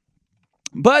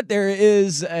 But there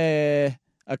is a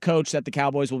coach that the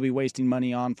Cowboys will be wasting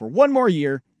money on for one more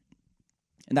year,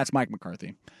 and that's Mike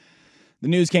McCarthy. The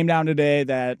news came down today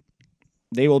that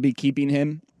they will be keeping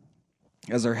him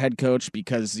as their head coach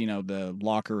because, the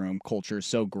locker room culture is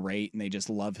so great and they just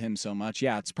love him so much.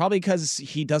 Yeah, it's probably because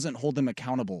he doesn't hold them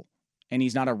accountable and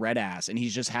he's not a red ass and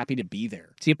he's just happy to be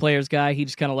there. See, a player's guy, he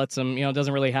just kind of lets them,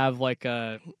 doesn't really have like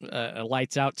a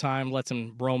lights out time, lets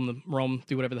them roam,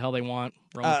 do whatever the hell they want,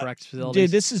 roam the practice facilities.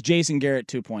 Dude, this is Jason Garrett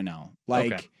 2.0.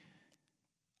 Okay.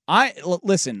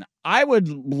 I would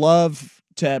love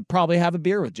to probably have a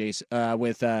beer with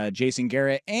Jason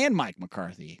Garrett and Mike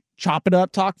McCarthy. Chop it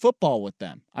up, talk football with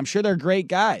them. I'm sure they're great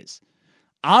guys.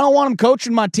 I don't want them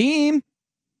coaching my team.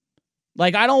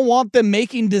 Like, I don't want them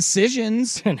making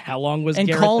decisions. And how long was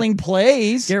Garrett calling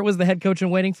plays? Garrett was the head coach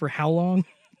and waiting for how long?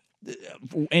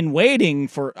 And waiting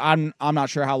for, I'm not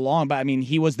sure how long, but I mean,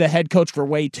 he was the head coach for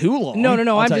way too long.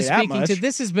 No. I'm just speaking to,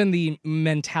 this has been the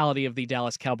mentality of the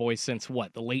Dallas Cowboys since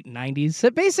the late 90s? So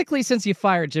basically, since you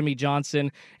fired Jimmy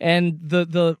Johnson and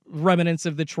the remnants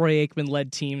of the Troy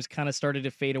Aikman-led teams kind of started to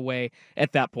fade away.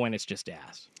 At that point, it's just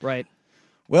ass, right?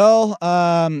 Well,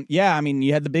 yeah, I mean,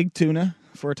 you had the big tuna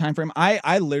for a time frame.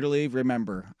 I literally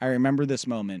remember this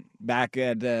moment back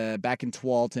in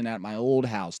Tualatin at my old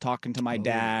house, talking to my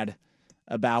dad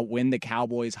about when the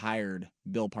Cowboys hired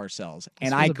Bill Parcells.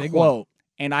 And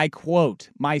I quote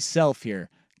myself here,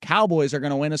 Cowboys are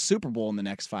going to win a Super Bowl in the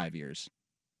next 5 years.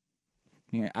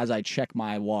 Here, as I check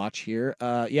my watch here.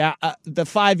 The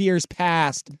 5 years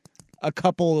passed a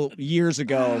couple years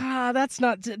ago. That's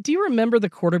not. Do you remember the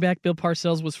quarterback Bill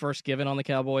Parcells was first given on the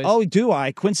Cowboys? Oh, do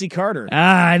I? Quincy Carter.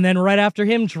 And then right after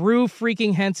him, Drew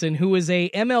freaking Henson, who was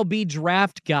a MLB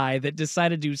draft guy that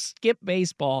decided to skip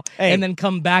baseball and then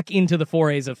come back into the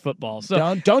forays of football.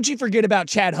 So don't you forget about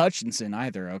Chad Hutchinson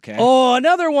either, okay? Oh,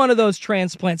 another one of those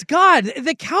transplants. God,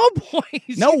 the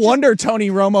Cowboys. No wonder Tony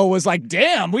Romo was like,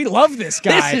 damn, we love this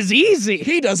guy. This is easy.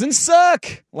 He doesn't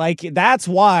suck. Like, that's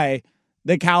why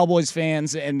the Cowboys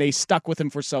fans, and they stuck with him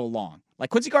for so long.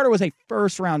 Like, Quincy Carter was a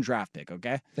first-round draft pick,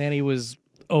 okay? And he was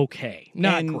okay.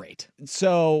 Not great.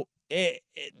 So,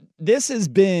 this has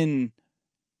been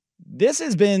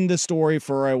the story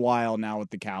for a while now with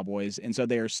the Cowboys, and so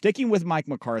they are sticking with Mike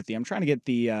McCarthy. I'm trying to get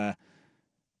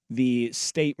the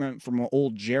statement from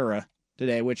old Jera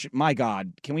today, which, my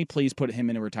God, can we please put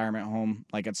him in a retirement home,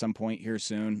 like, at some point here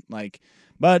soon?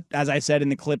 But as I said in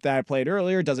the clip that I played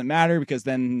earlier, it doesn't matter because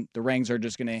then the rings are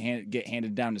just going to get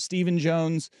handed down to Stephen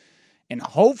Jones. And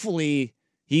hopefully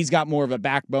he's got more of a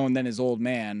backbone than his old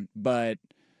man. But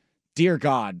dear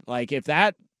God, like, if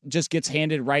that just gets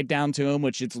handed right down to him,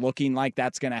 which it's looking like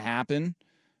that's going to happen.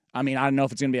 I mean, I don't know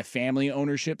if it's going to be a family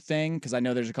ownership thing because I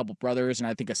know there's a couple brothers and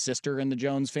I think a sister in the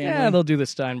Jones family. Yeah, they'll do the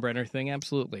Steinbrenner thing.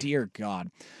 Absolutely. Dear God.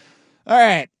 All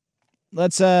right.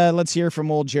 Let's hear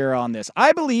from old Jera on this.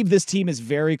 I believe this team is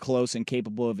very close and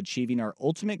capable of achieving our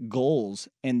ultimate goals.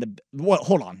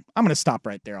 Hold on. I'm going to stop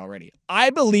right there already. I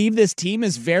believe this team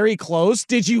is very close.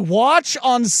 Did you watch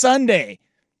on Sunday?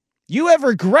 You have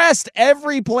regressed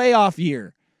every playoff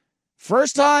year.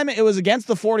 First time it was against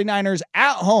the 49ers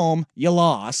at home. You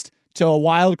lost to a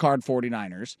wild card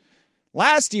 49ers.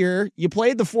 Last year, you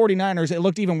played the 49ers. It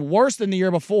looked even worse than the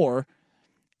year before.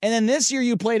 And then this year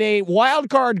you played a wild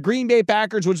card Green Bay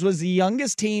Packers, which was the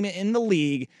youngest team in the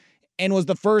league and was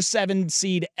the first 7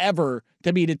 seed ever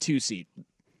to beat a 2 seed.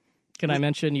 Can I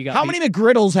mention you got how many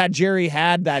McGriddles had Jerry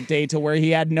had that day to where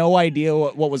he had no idea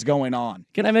what was going on?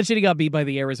 Can I mention he got beat by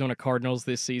the Arizona Cardinals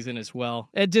this season as well?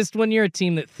 Just when you're a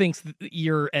team that thinks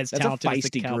you're as talented as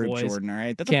the Cowboys. Group, Jordan, all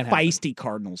right? That's a feisty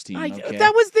Cardinals team. Okay?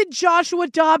 That was the Joshua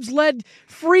Dobbs-led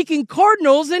freaking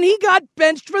Cardinals, and he got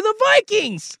benched for the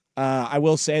Vikings. I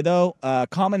will say, though,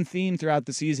 common theme throughout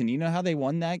the season. You know how they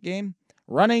won that game?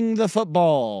 Running the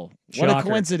football. What a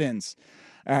coincidence.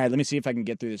 All right, let me see if I can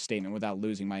get through this statement without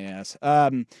losing my ass.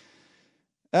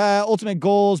 Ultimate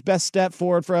goals, best step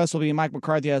forward for us will be Mike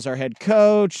McCarthy as our head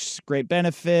coach. Great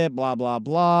benefit, blah, blah,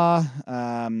 blah.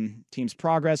 Team's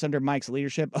progress under Mike's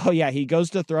leadership. Oh, yeah, he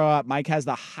goes to throw out Mike has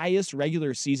the highest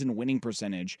regular season winning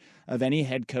percentage of any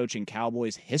head coach in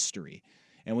Cowboys history.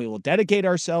 And we will dedicate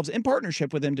ourselves in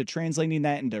partnership with him to translating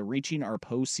that into reaching our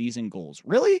postseason goals.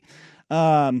 Really?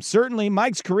 Certainly,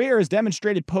 Mike's career has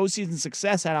demonstrated postseason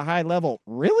success at a high level.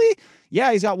 Really?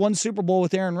 Yeah, he's got 1 Super Bowl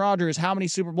with Aaron Rodgers. How many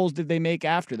Super Bowls did they make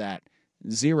after that?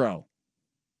 0.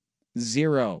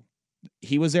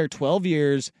 He was there 12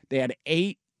 years. They had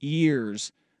 8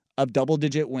 years of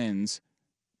double-digit wins.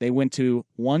 They went to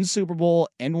one Super Bowl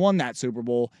and won that Super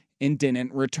Bowl and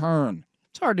didn't return.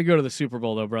 It's hard to go to the Super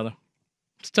Bowl, though, brother.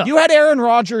 It's tough. You had Aaron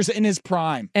Rodgers in his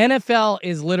prime. NFL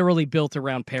is literally built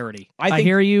around parity. I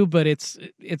hear you, but it's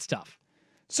tough.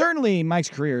 Certainly, Mike's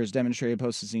career has demonstrated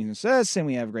postseason success, and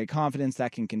we have great confidence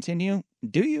that can continue.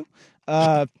 Do you?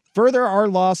 Further, our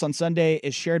loss on Sunday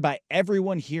is shared by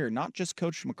everyone here, not just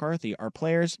Coach McCarthy. Our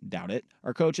players doubt it.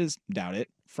 Our coaches doubt it.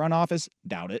 Front office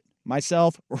doubt it.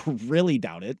 Myself really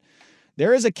doubt it.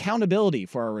 There is accountability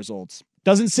for our results.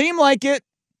 Doesn't seem like it.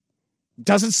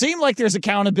 Doesn't seem like there's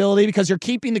accountability because you're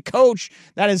keeping the coach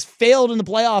that has failed in the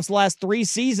playoffs the last 3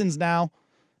 seasons now.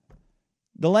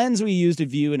 The lens we use to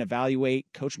view and evaluate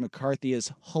Coach McCarthy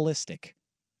is holistic.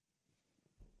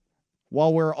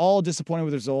 While we're all disappointed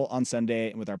with the result on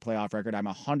Sunday and with our playoff record, I'm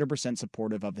 100%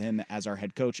 supportive of him as our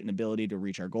head coach and ability to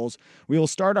reach our goals. We will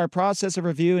start our process of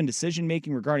review and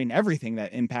decision-making regarding everything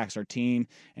that impacts our team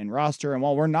and roster. And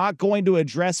while we're not going to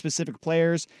address specific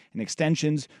players and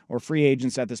extensions or free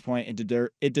agents at this point,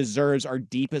 it deserves our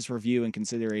deepest review and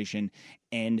consideration,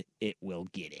 and it will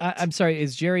get it. I'm sorry,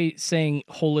 is Jerry saying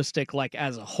holistic like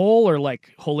as a whole or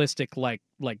like holistic like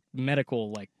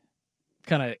medical, like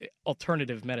kind of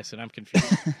alternative medicine? I'm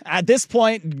confused. At this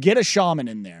point, get a shaman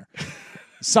in there.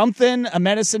 Something, a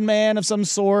medicine man of some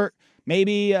sort.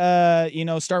 Maybe,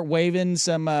 start waving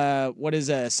some,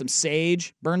 some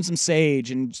sage. Burn some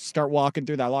sage and start walking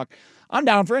through that lock. I'm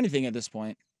down for anything at this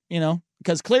point,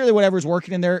 because clearly whatever's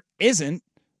working in there isn't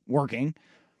working.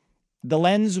 The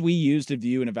lens we use to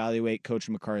view and evaluate Coach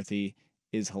McCarthy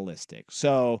is holistic.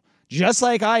 So just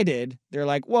like I did, they're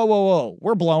like, whoa,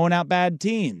 we're blowing out bad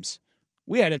teams.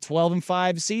 We had a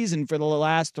 12-5 season for the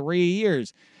last 3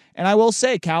 years. And I will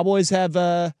say, Cowboys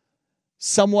have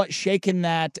somewhat shaken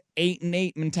that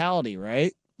 8-8 mentality,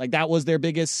 right? Like that was their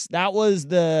biggest, that was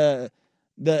the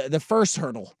first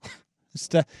hurdle.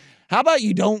 How about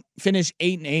you don't finish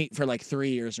 8-8 for like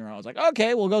 3 years in a row? I was like,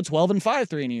 okay, we'll go 12-5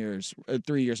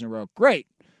 3 years in a row. Great.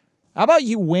 How about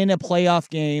you win a playoff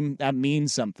game that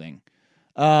means something?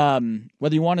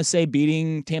 Whether you want to say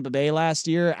beating Tampa Bay last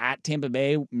year at Tampa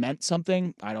Bay meant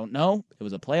something, I don't know. It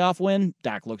was a playoff win.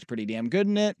 Dak looked pretty damn good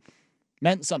in it.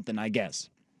 Meant something, I guess.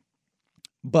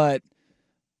 But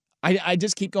I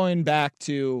just keep going back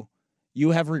to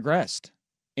you have regressed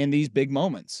in these big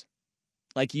moments.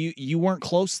 Like you weren't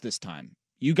close this time.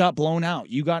 You got blown out.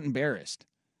 You got embarrassed.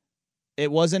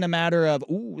 It wasn't a matter of,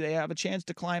 they have a chance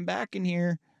to climb back in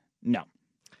here. No.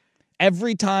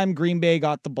 Every time Green Bay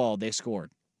got the ball, they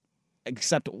scored,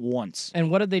 except once.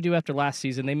 And what did they do after last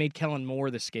season? They made Kellen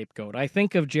Moore the scapegoat. I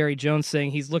think of Jerry Jones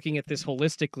saying he's looking at this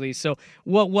holistically. So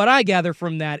what I gather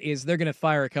from that is they're going to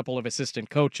fire a couple of assistant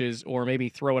coaches or maybe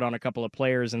throw it on a couple of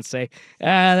players and say,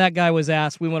 that guy was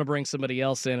asked. We want to bring somebody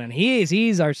else in, and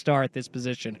he's our star at this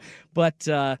position. But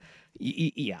there's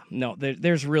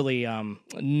really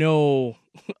no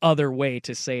other way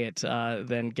to say it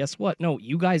than guess what? No,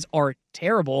 you guys are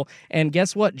terrible. And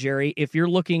guess what, Jerry? If you're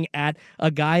looking at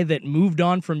a guy that moved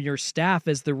on from your staff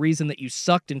as the reason that you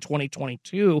sucked in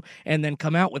 2022 and then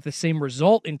come out with the same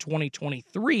result in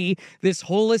 2023, this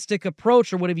holistic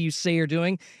approach or whatever you say you're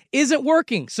doing isn't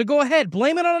working. So go ahead,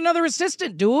 blame it on another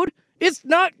assistant, dude. It's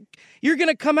not, you're going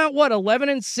to come out,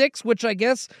 11-6, which I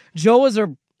guess Joe is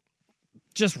a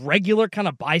just regular kind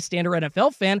of bystander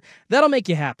NFL fan, that'll make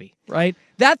you happy, right?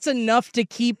 That's enough to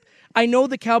keep. I know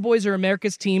the Cowboys are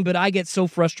America's team, but I get so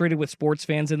frustrated with sports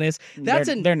fans in this.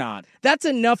 They're not. That's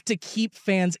enough to keep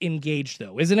fans engaged,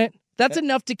 though, isn't it? That's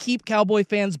enough to keep Cowboy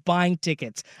fans buying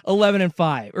tickets.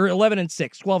 11-5 or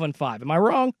 11-6, 12-5. Am I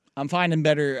wrong? I'm finding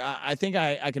better. I think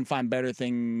I can find better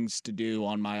things to do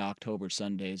on my October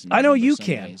Sundays. I know you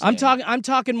can. I'm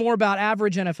talking more about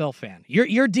average NFL fan.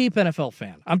 You're deep NFL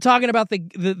fan. I'm talking about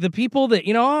the people that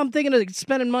I'm thinking of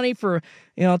spending money for.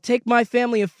 Take my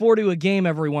family of 4 to a game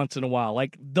every once in a while.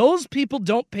 Like those people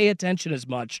don't pay attention as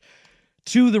much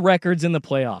to the records in the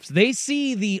playoffs. They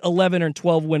see the 11 or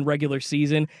 12 win regular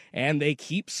season, and they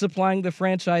keep supplying the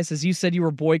franchise. As you said, you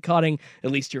were boycotting at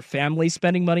least your family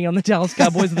spending money on the Dallas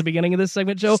Cowboys at the beginning of this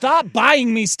segment, Joe. Stop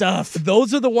buying me stuff.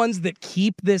 Those are the ones that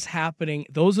keep this happening.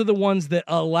 Those are the ones that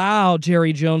allow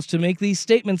Jerry Jones to make these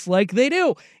statements like they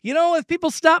do. If people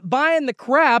stop buying the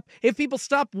crap, if people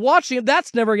stop watching it,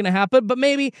 that's never going to happen. But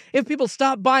maybe if people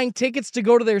stop buying tickets to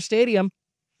go to their stadium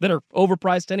that are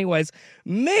overpriced anyways,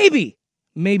 maybe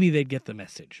they'd get the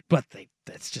message, but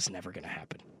that's just never going to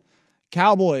happen.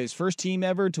 Cowboys, first team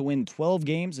ever to win 12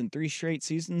 games in 3 straight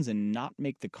seasons and not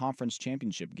make the conference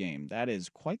championship game. That is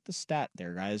quite the stat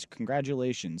there, guys.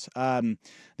 Congratulations. The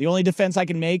only defense I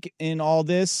can make in all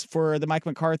this for the Mike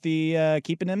McCarthy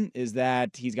keeping him is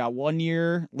that he's got 1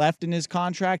 year left in his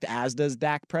contract, as does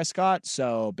Dak Prescott.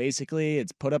 So basically,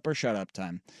 it's put up or shut up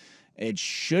time. It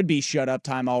should be shut up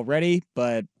time already,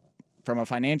 but from a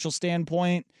financial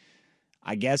standpoint,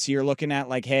 I guess you're looking at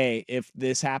like, hey, if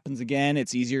this happens again,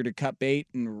 it's easier to cut bait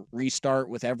and restart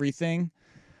with everything.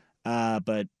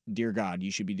 But dear God, you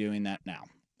should be doing that now.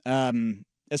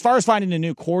 As far as finding a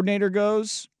new coordinator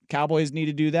goes, Cowboys need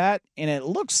to do that. And it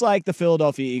looks like the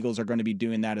Philadelphia Eagles are going to be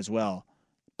doing that as well.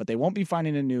 But they won't be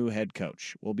finding a new head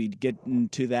coach. We'll be getting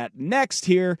to that next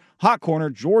here. Hot Corner,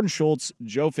 Jordan Schultz,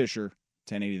 Joe Fisher,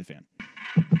 1080 The Fan.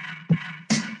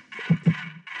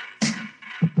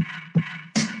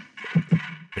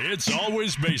 It's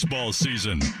always baseball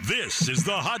season. This is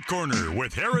the Hot Corner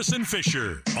with Harris and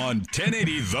Fisher on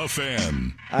 1080 The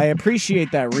Fan. I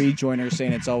appreciate that rejoiner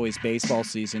saying it's always baseball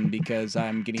season because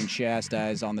I'm getting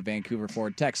chastised on the Vancouver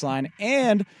Ford text line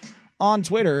and on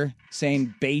Twitter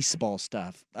saying baseball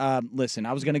stuff. Listen,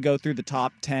 I was going to go through the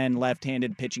top 10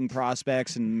 left-handed pitching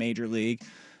prospects in Major League,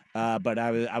 but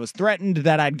I was threatened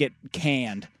that I'd get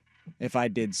canned if I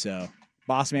did so.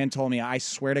 Boss man told me, I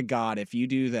swear to God, if you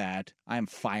do that, I'm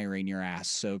firing your ass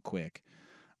so quick.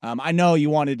 I know you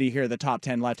wanted to hear the top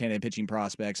 10 left-handed pitching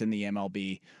prospects in the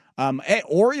MLB.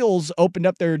 Orioles opened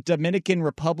up their Dominican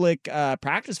Republic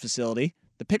practice facility.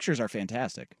 The pictures are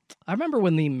fantastic. I remember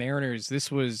when the Mariners,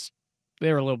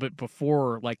 they were a little bit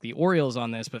before like the Orioles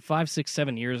on this, but 5, 6,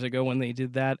 7 years ago when they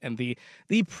did that, and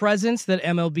the presence that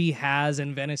MLB has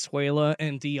in Venezuela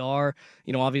and DR,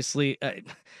 obviously,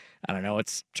 I don't know,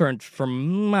 it's turned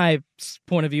from my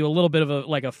point of view a little bit of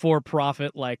a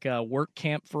for-profit work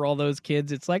camp for all those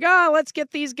kids. It's like, let's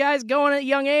get these guys going at a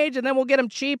young age and then we'll get them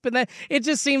cheap, and then it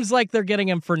just seems like they're getting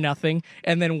them for nothing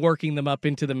and then working them up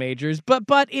into the majors.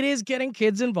 But it is getting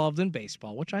kids involved in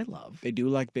baseball, which I love. They do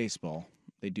like baseball.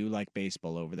 They do like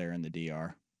baseball over there in the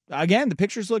DR. Again, the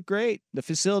pictures look great. The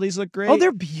facilities look great. Oh,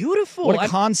 they're beautiful. What a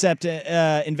concept,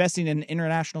 investing in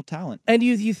international talent. And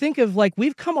you think of,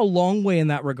 we've come a long way in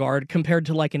that regard compared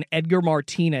to, an Edgar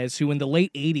Martinez, who in the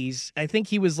late 80s, I think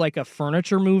he was like a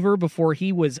furniture mover before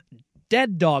he was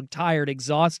dead dog tired,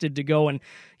 exhausted to go and,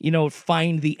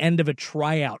 find the end of a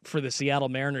tryout for the Seattle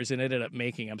Mariners and ended up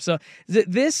making them. So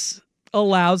this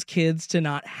allows kids to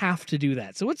not have to do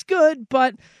that. So it's good,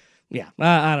 but yeah,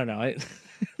 I don't know.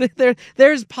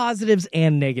 There's positives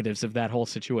and negatives of that whole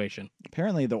situation.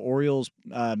 Apparently, the Orioles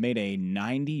made a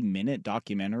 90-minute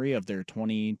documentary of their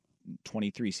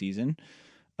 2023 season.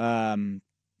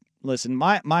 Listen,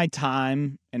 my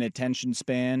time and attention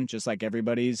span, just like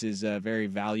everybody's, is very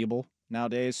valuable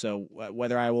nowadays. So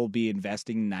whether I will be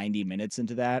investing 90 minutes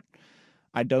into that,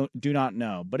 I do not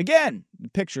know. But again, the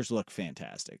pictures look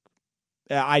fantastic.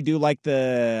 I do like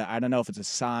I don't know if it's a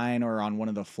sign or on one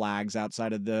of the flags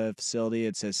outside of the facility,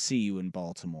 it says, "See you in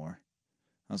Baltimore."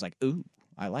 I was like, ooh,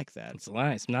 I like that. It's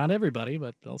nice. Not everybody,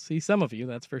 but I'll see some of you,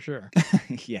 that's for sure.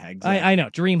 Yeah, exactly. I know.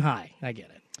 Dream high. I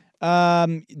get it.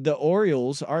 The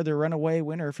Orioles are the runaway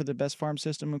winner for the best farm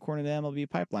system according to MLB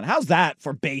Pipeline. How's that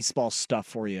for baseball stuff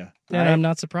for you? Yeah, right? I'm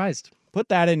not surprised. Put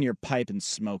that in your pipe and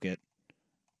smoke it.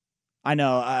 I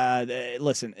know.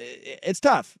 Listen, it's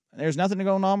tough. There's nothing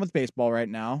going on with baseball right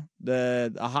now.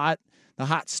 The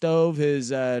hot stove has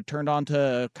turned on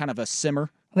to kind of a simmer.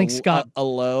 I think a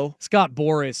low. Scott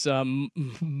Boras,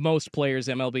 most players'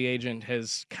 MLB agent,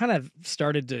 has kind of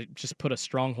started to just put a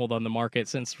stronghold on the market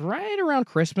since right around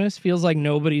Christmas. Feels like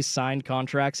nobody's signed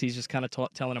contracts. He's just kind of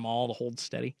telling them all to hold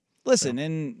steady. Listen,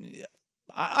 and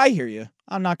I hear you.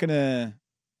 I'm not going to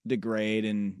degrade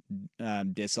and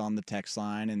diss on the text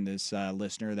line and this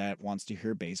listener that wants to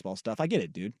hear baseball stuff. I get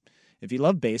it, dude. If you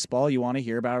love baseball, you want to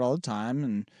hear about it all the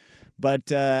time.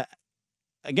 But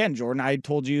again, Jordan, I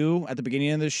told you at the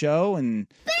beginning of the show, and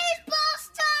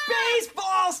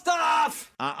Baseball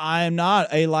stuff! I'm not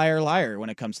a liar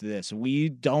when it comes to this. We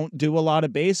don't do a lot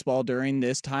of baseball during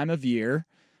this time of year.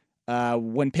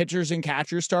 When pitchers and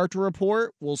catchers start to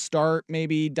report, we'll start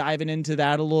maybe diving into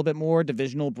that a little bit more,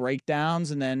 divisional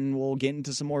breakdowns, and then we'll get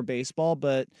into some more baseball.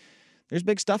 But there's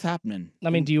big stuff happening. I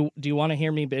mean, do you want to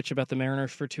hear me bitch about the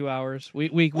Mariners for 2 hours?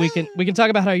 We can talk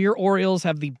about how your Orioles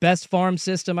have the best farm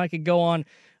system. I could go on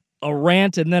a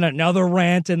rant and then another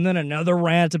rant and then another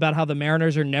rant about how the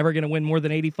Mariners are never going to win more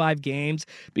than 85 games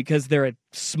because they're a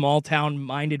small town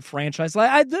minded franchise.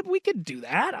 We could do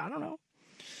that. I don't know.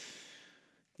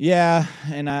 Yeah,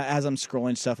 and as I'm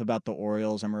scrolling stuff about the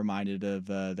Orioles, I'm reminded of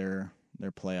their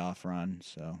playoff run,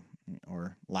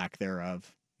 or lack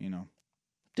thereof.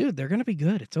 Dude, they're going to be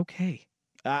good. It's okay.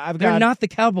 They're not the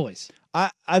Cowboys.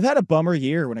 I've had a bummer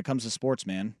year when it comes to sports,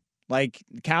 man. Like,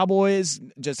 Cowboys,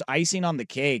 just icing on the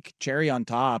cake, cherry on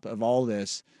top of all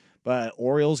this. But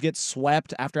Orioles get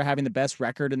swept after having the best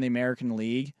record in the American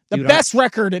League. Best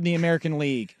record in the American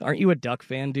League. Aren't you a Duck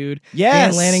fan, dude?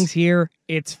 Yes. Dan Lanning's here.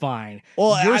 It's fine.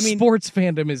 Well, your sports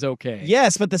fandom is okay.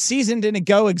 Yes, but the season didn't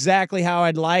go exactly how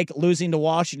I'd like, losing to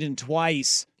Washington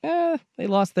twice. They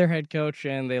lost their head coach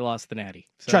and they lost the Natty.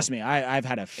 So. Trust me, I have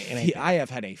had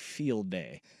a field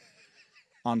day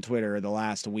on Twitter the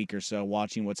last week or so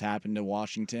watching what's happened to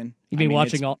Washington. You've been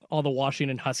watching all the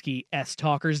Washington Husky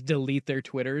S-talkers delete their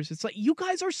Twitters. It's like, you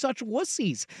guys are such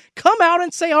wussies. Come out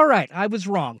and say, all right, I was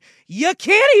wrong. You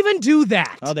can't even do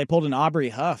that. Oh, they pulled an Aubrey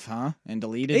Huff, huh? And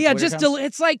deleted Yeah, Twitter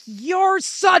it's like, you're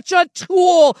such a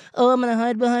tool. Oh, I'm going to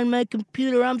hide behind my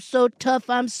computer. I'm so tough.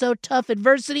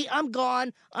 Adversity, I'm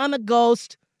gone. I'm a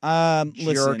ghost.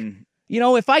 Listen. You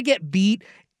know, if I get beat,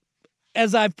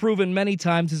 as I've proven many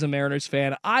times as a Mariners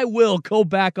fan, I will go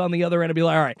back on the other end and be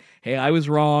like, all right, hey, I was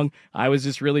wrong. I was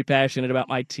just really passionate about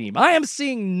my team. I am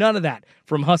seeing none of that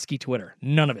from Husky Twitter.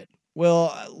 None of it.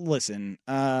 Well, listen,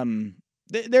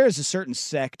 there is a certain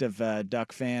sect of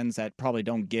Duck fans that probably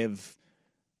don't give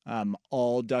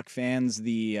all Duck fans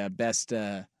the best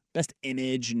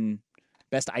image and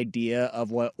best idea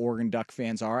of what Oregon Duck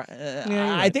fans are.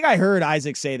 I think I heard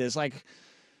Isaac say this, like,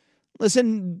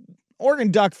 listen,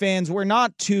 Oregon Duck fans, we're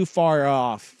not too far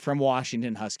off from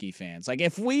Washington Husky fans. Like,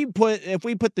 if we put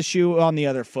the shoe on the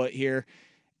other foot here,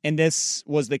 and this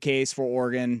was the case for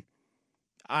Oregon,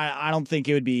 I don't think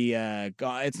it would be.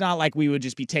 It's not like we would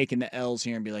just be taking the L's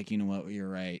here and be like, you know what, you're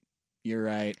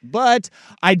right. But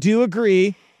I do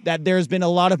agree that there's been a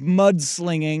lot of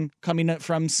mudslinging coming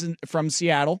from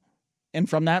Seattle and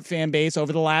from that fan base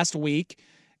over the last week,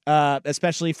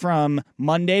 especially from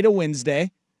Monday to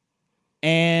Wednesday.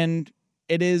 And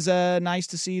it is nice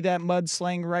to see that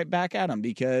mudsling right back at him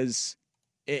because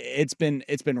it's been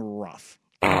rough.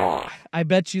 I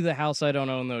bet you the house I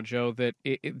don't own, though, Joe, that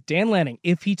Dan Lanning,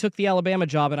 if he took the Alabama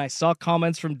job, and I saw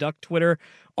comments from Duck Twitter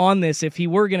on this, if he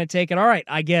were going to take it, all right,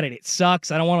 I get it. It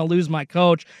sucks. I don't want to lose my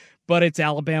coach, but it's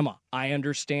Alabama. I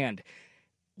understand.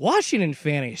 Washington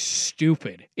fan is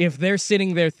stupid if they're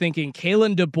sitting there thinking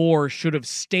Kalen DeBoer should have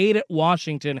stayed at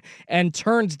Washington and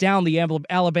turned down the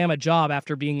Alabama job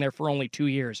after being there for only 2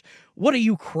 years. What, are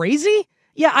you crazy?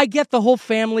 Yeah, I get the whole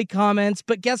family comments,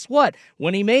 but guess what?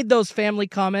 When he made those family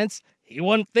comments, he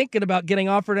wasn't thinking about getting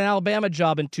offered an Alabama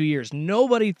job in 2 years.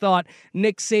 Nobody thought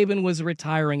Nick Saban was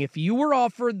retiring. If you were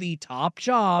offered the top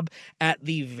job at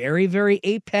the very, very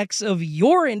apex of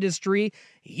your industry,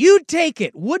 you'd take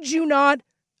it, would you not?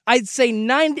 I'd say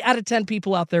 9 out of 10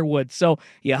 people out there would. So,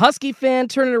 yeah, Husky fan,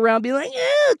 turn it around, be like,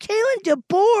 oh, Kalen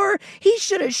DeBoer, he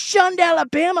should have shunned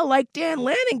Alabama like Dan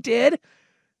Lanning did.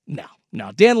 No,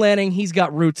 Dan Lanning, he's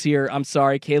got roots here. I'm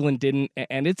sorry, Kalen didn't,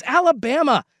 and it's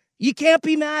Alabama. You can't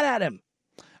be mad at him.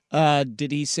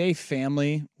 Did he say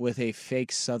family with a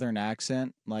fake Southern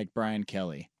accent like Brian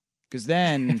Kelly? Because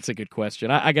then... That's a good question.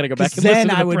 I got to go back and listen to the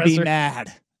then I would presser. be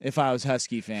mad if I was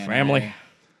Husky fan. Family.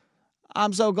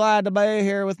 I'm so glad to be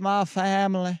here with my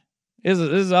family. This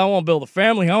is I want to build a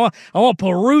family. I want to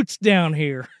put roots down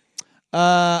here.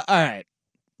 All right.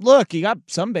 Look, you got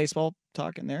some baseball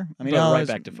talk in there. I mean, right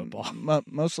back to football.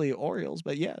 Mostly Orioles,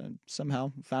 but yeah,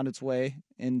 somehow found its way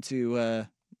into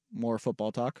more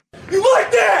football talk. You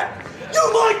like that?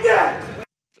 You like that?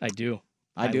 I do.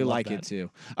 I do like that. it too.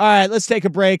 All right, let's take a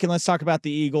break and let's talk about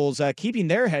the Eagles keeping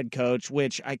their head coach,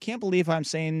 which I can't believe I'm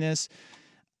saying this.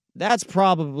 That's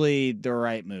probably the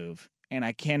right move. And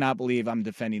I cannot believe I'm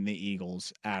defending the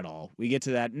Eagles at all. We get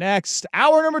to that next.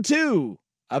 Hour number 2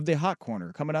 of the Hot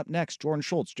Corner. Coming up next, Jordan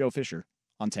Schultz, Joe Fisher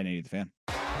on 1080 The Fan.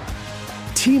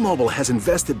 T-Mobile has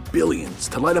invested billions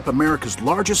to light up America's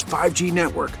largest 5G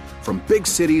network, from big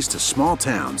cities to small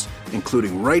towns,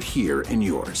 including right here in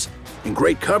yours. And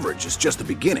great coverage is just the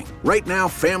beginning. Right now,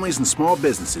 families and small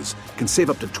businesses can save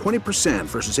up to 20%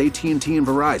 versus AT&T and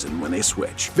Verizon when they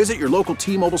switch. Visit your local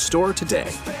T-Mobile store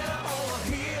today.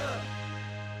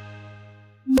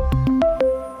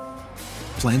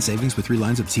 Plan savings with 3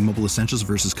 lines of T-Mobile Essentials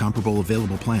versus comparable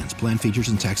available plans. Plan features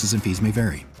and taxes and fees may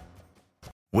vary.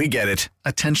 We get it.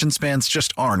 Attention spans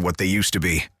just aren't what they used to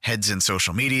be. Heads in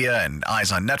social media and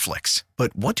eyes on Netflix.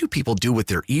 But what do people do with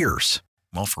their ears?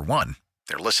 Well, for one,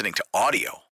 they're listening to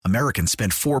audio. Americans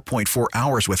spend 4.4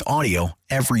 hours with audio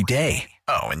every day.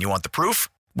 Oh, and you want the proof?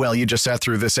 Well, you just sat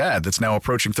through this ad that's now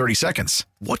approaching 30 seconds.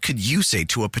 What could you say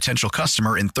to a potential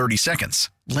customer in 30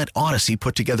 seconds? Let Odyssey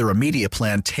put together a media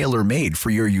plan tailor-made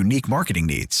for your unique marketing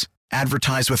needs.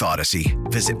 Advertise with Odyssey.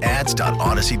 Visit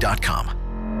ads.odyssey.com.